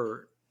much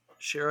for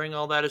sharing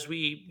all that. As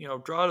we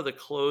draw to the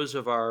close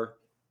of our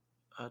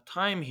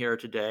time here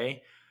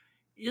today,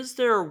 is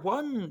there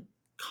one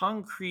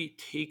concrete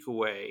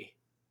takeaway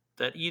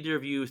that either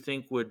of you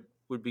think would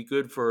be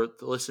good for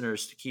the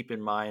listeners to keep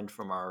in mind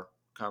from our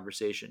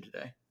conversation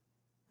today?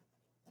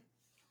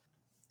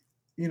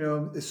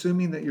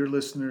 Assuming that your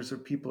listeners are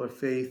people of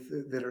faith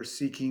that are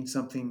seeking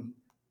something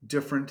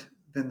different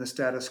than the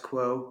status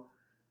quo,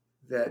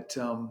 that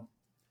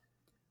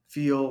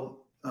feel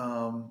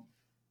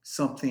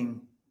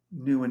something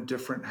new and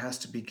different has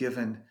to be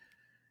given.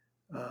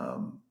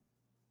 All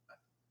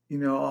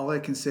I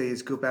can say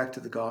is go back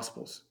to the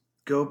Gospels.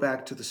 Go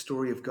back to the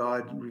story of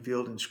God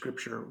revealed in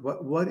Scripture.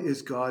 What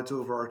is God's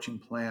overarching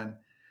plan?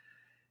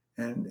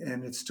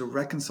 And it's to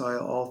reconcile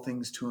all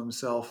things to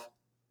Himself.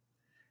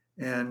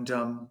 And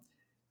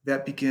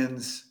that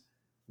begins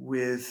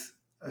with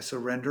a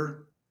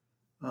surrender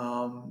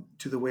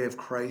to the way of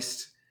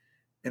Christ.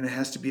 And it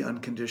has to be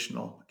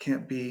unconditional. It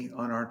can't be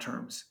on our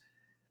terms.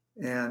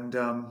 And,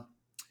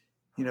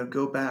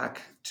 go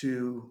back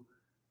to,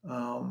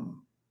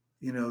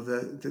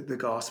 the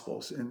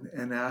Gospels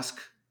and ask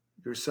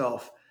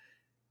yourself,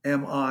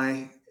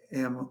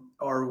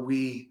 are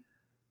we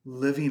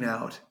living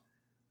out,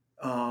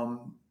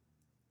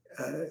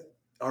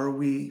 are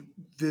we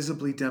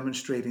visibly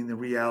demonstrating the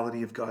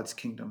reality of God's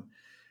kingdom?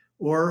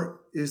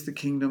 Or is the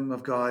kingdom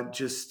of God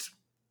just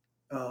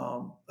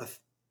a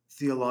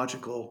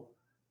theological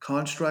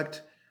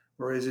construct,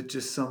 or is it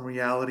just some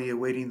reality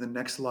awaiting the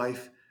next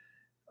life?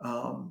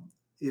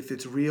 If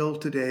it's real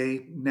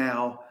today,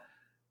 now,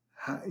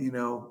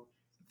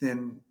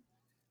 then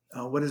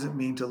what does it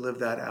mean to live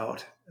that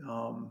out?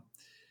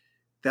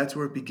 That's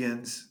where it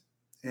begins.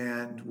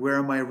 And where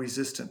am I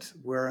resistant?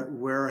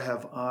 Where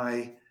have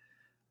I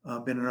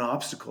been an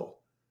obstacle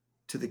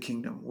to the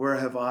kingdom? Where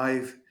have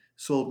I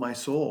sold my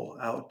soul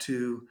out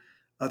to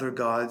other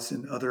gods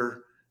and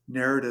other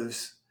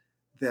narratives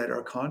that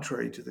are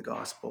contrary to the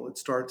gospel? It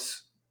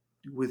starts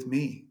with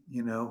me,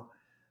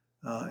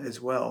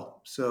 as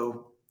well.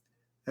 So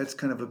that's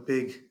kind of a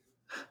big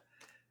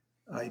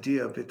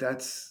idea, but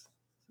that's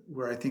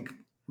where I think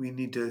we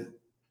need to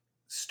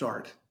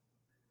start.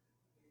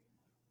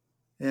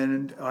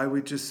 And I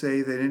would just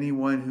say that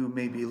anyone who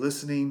may be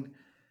listening,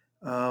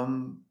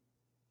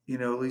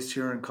 at least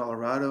here in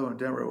Colorado and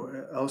Denver,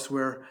 or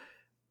elsewhere,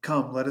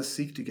 come, let us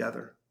seek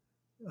together.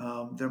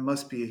 There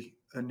must be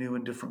a new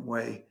and different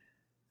way.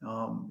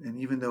 And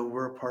even though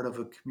we're a part of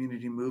a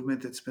community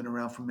movement that's been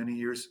around for many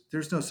years,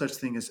 there's no such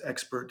thing as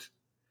expert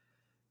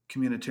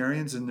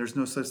communitarians, and there's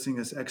no such thing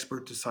as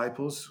expert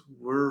disciples.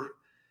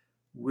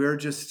 We're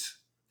just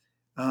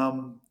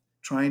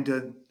trying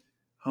to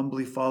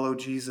humbly follow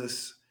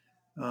Jesus,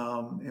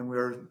 and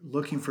we're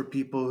looking for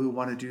people who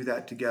want to do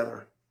that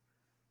together.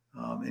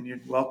 And you're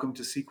welcome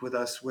to seek with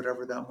us,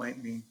 whatever that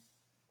might mean.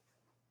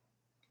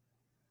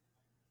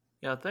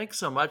 Yeah, thanks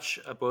so much,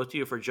 both of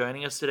you, for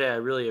joining us today. I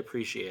really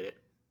appreciate it.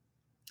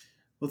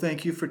 Well,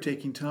 thank you for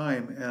taking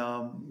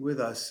time with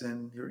us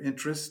and your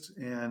interest,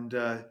 and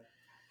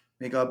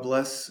may God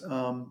bless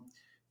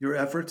your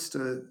efforts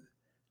to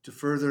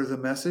further the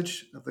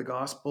message of the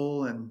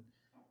gospel. And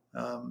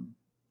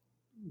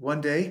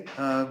one day,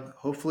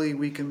 hopefully,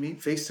 we can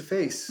meet face to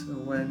face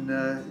when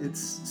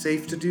it's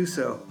safe to do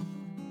so.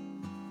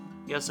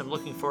 Yes, I'm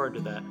looking forward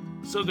to that.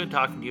 So good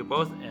talking to you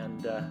both,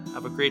 and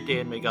have a great day,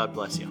 and may God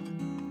bless you.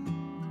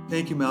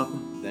 Thank you,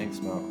 Malcolm.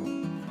 Thanks,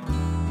 Malcolm.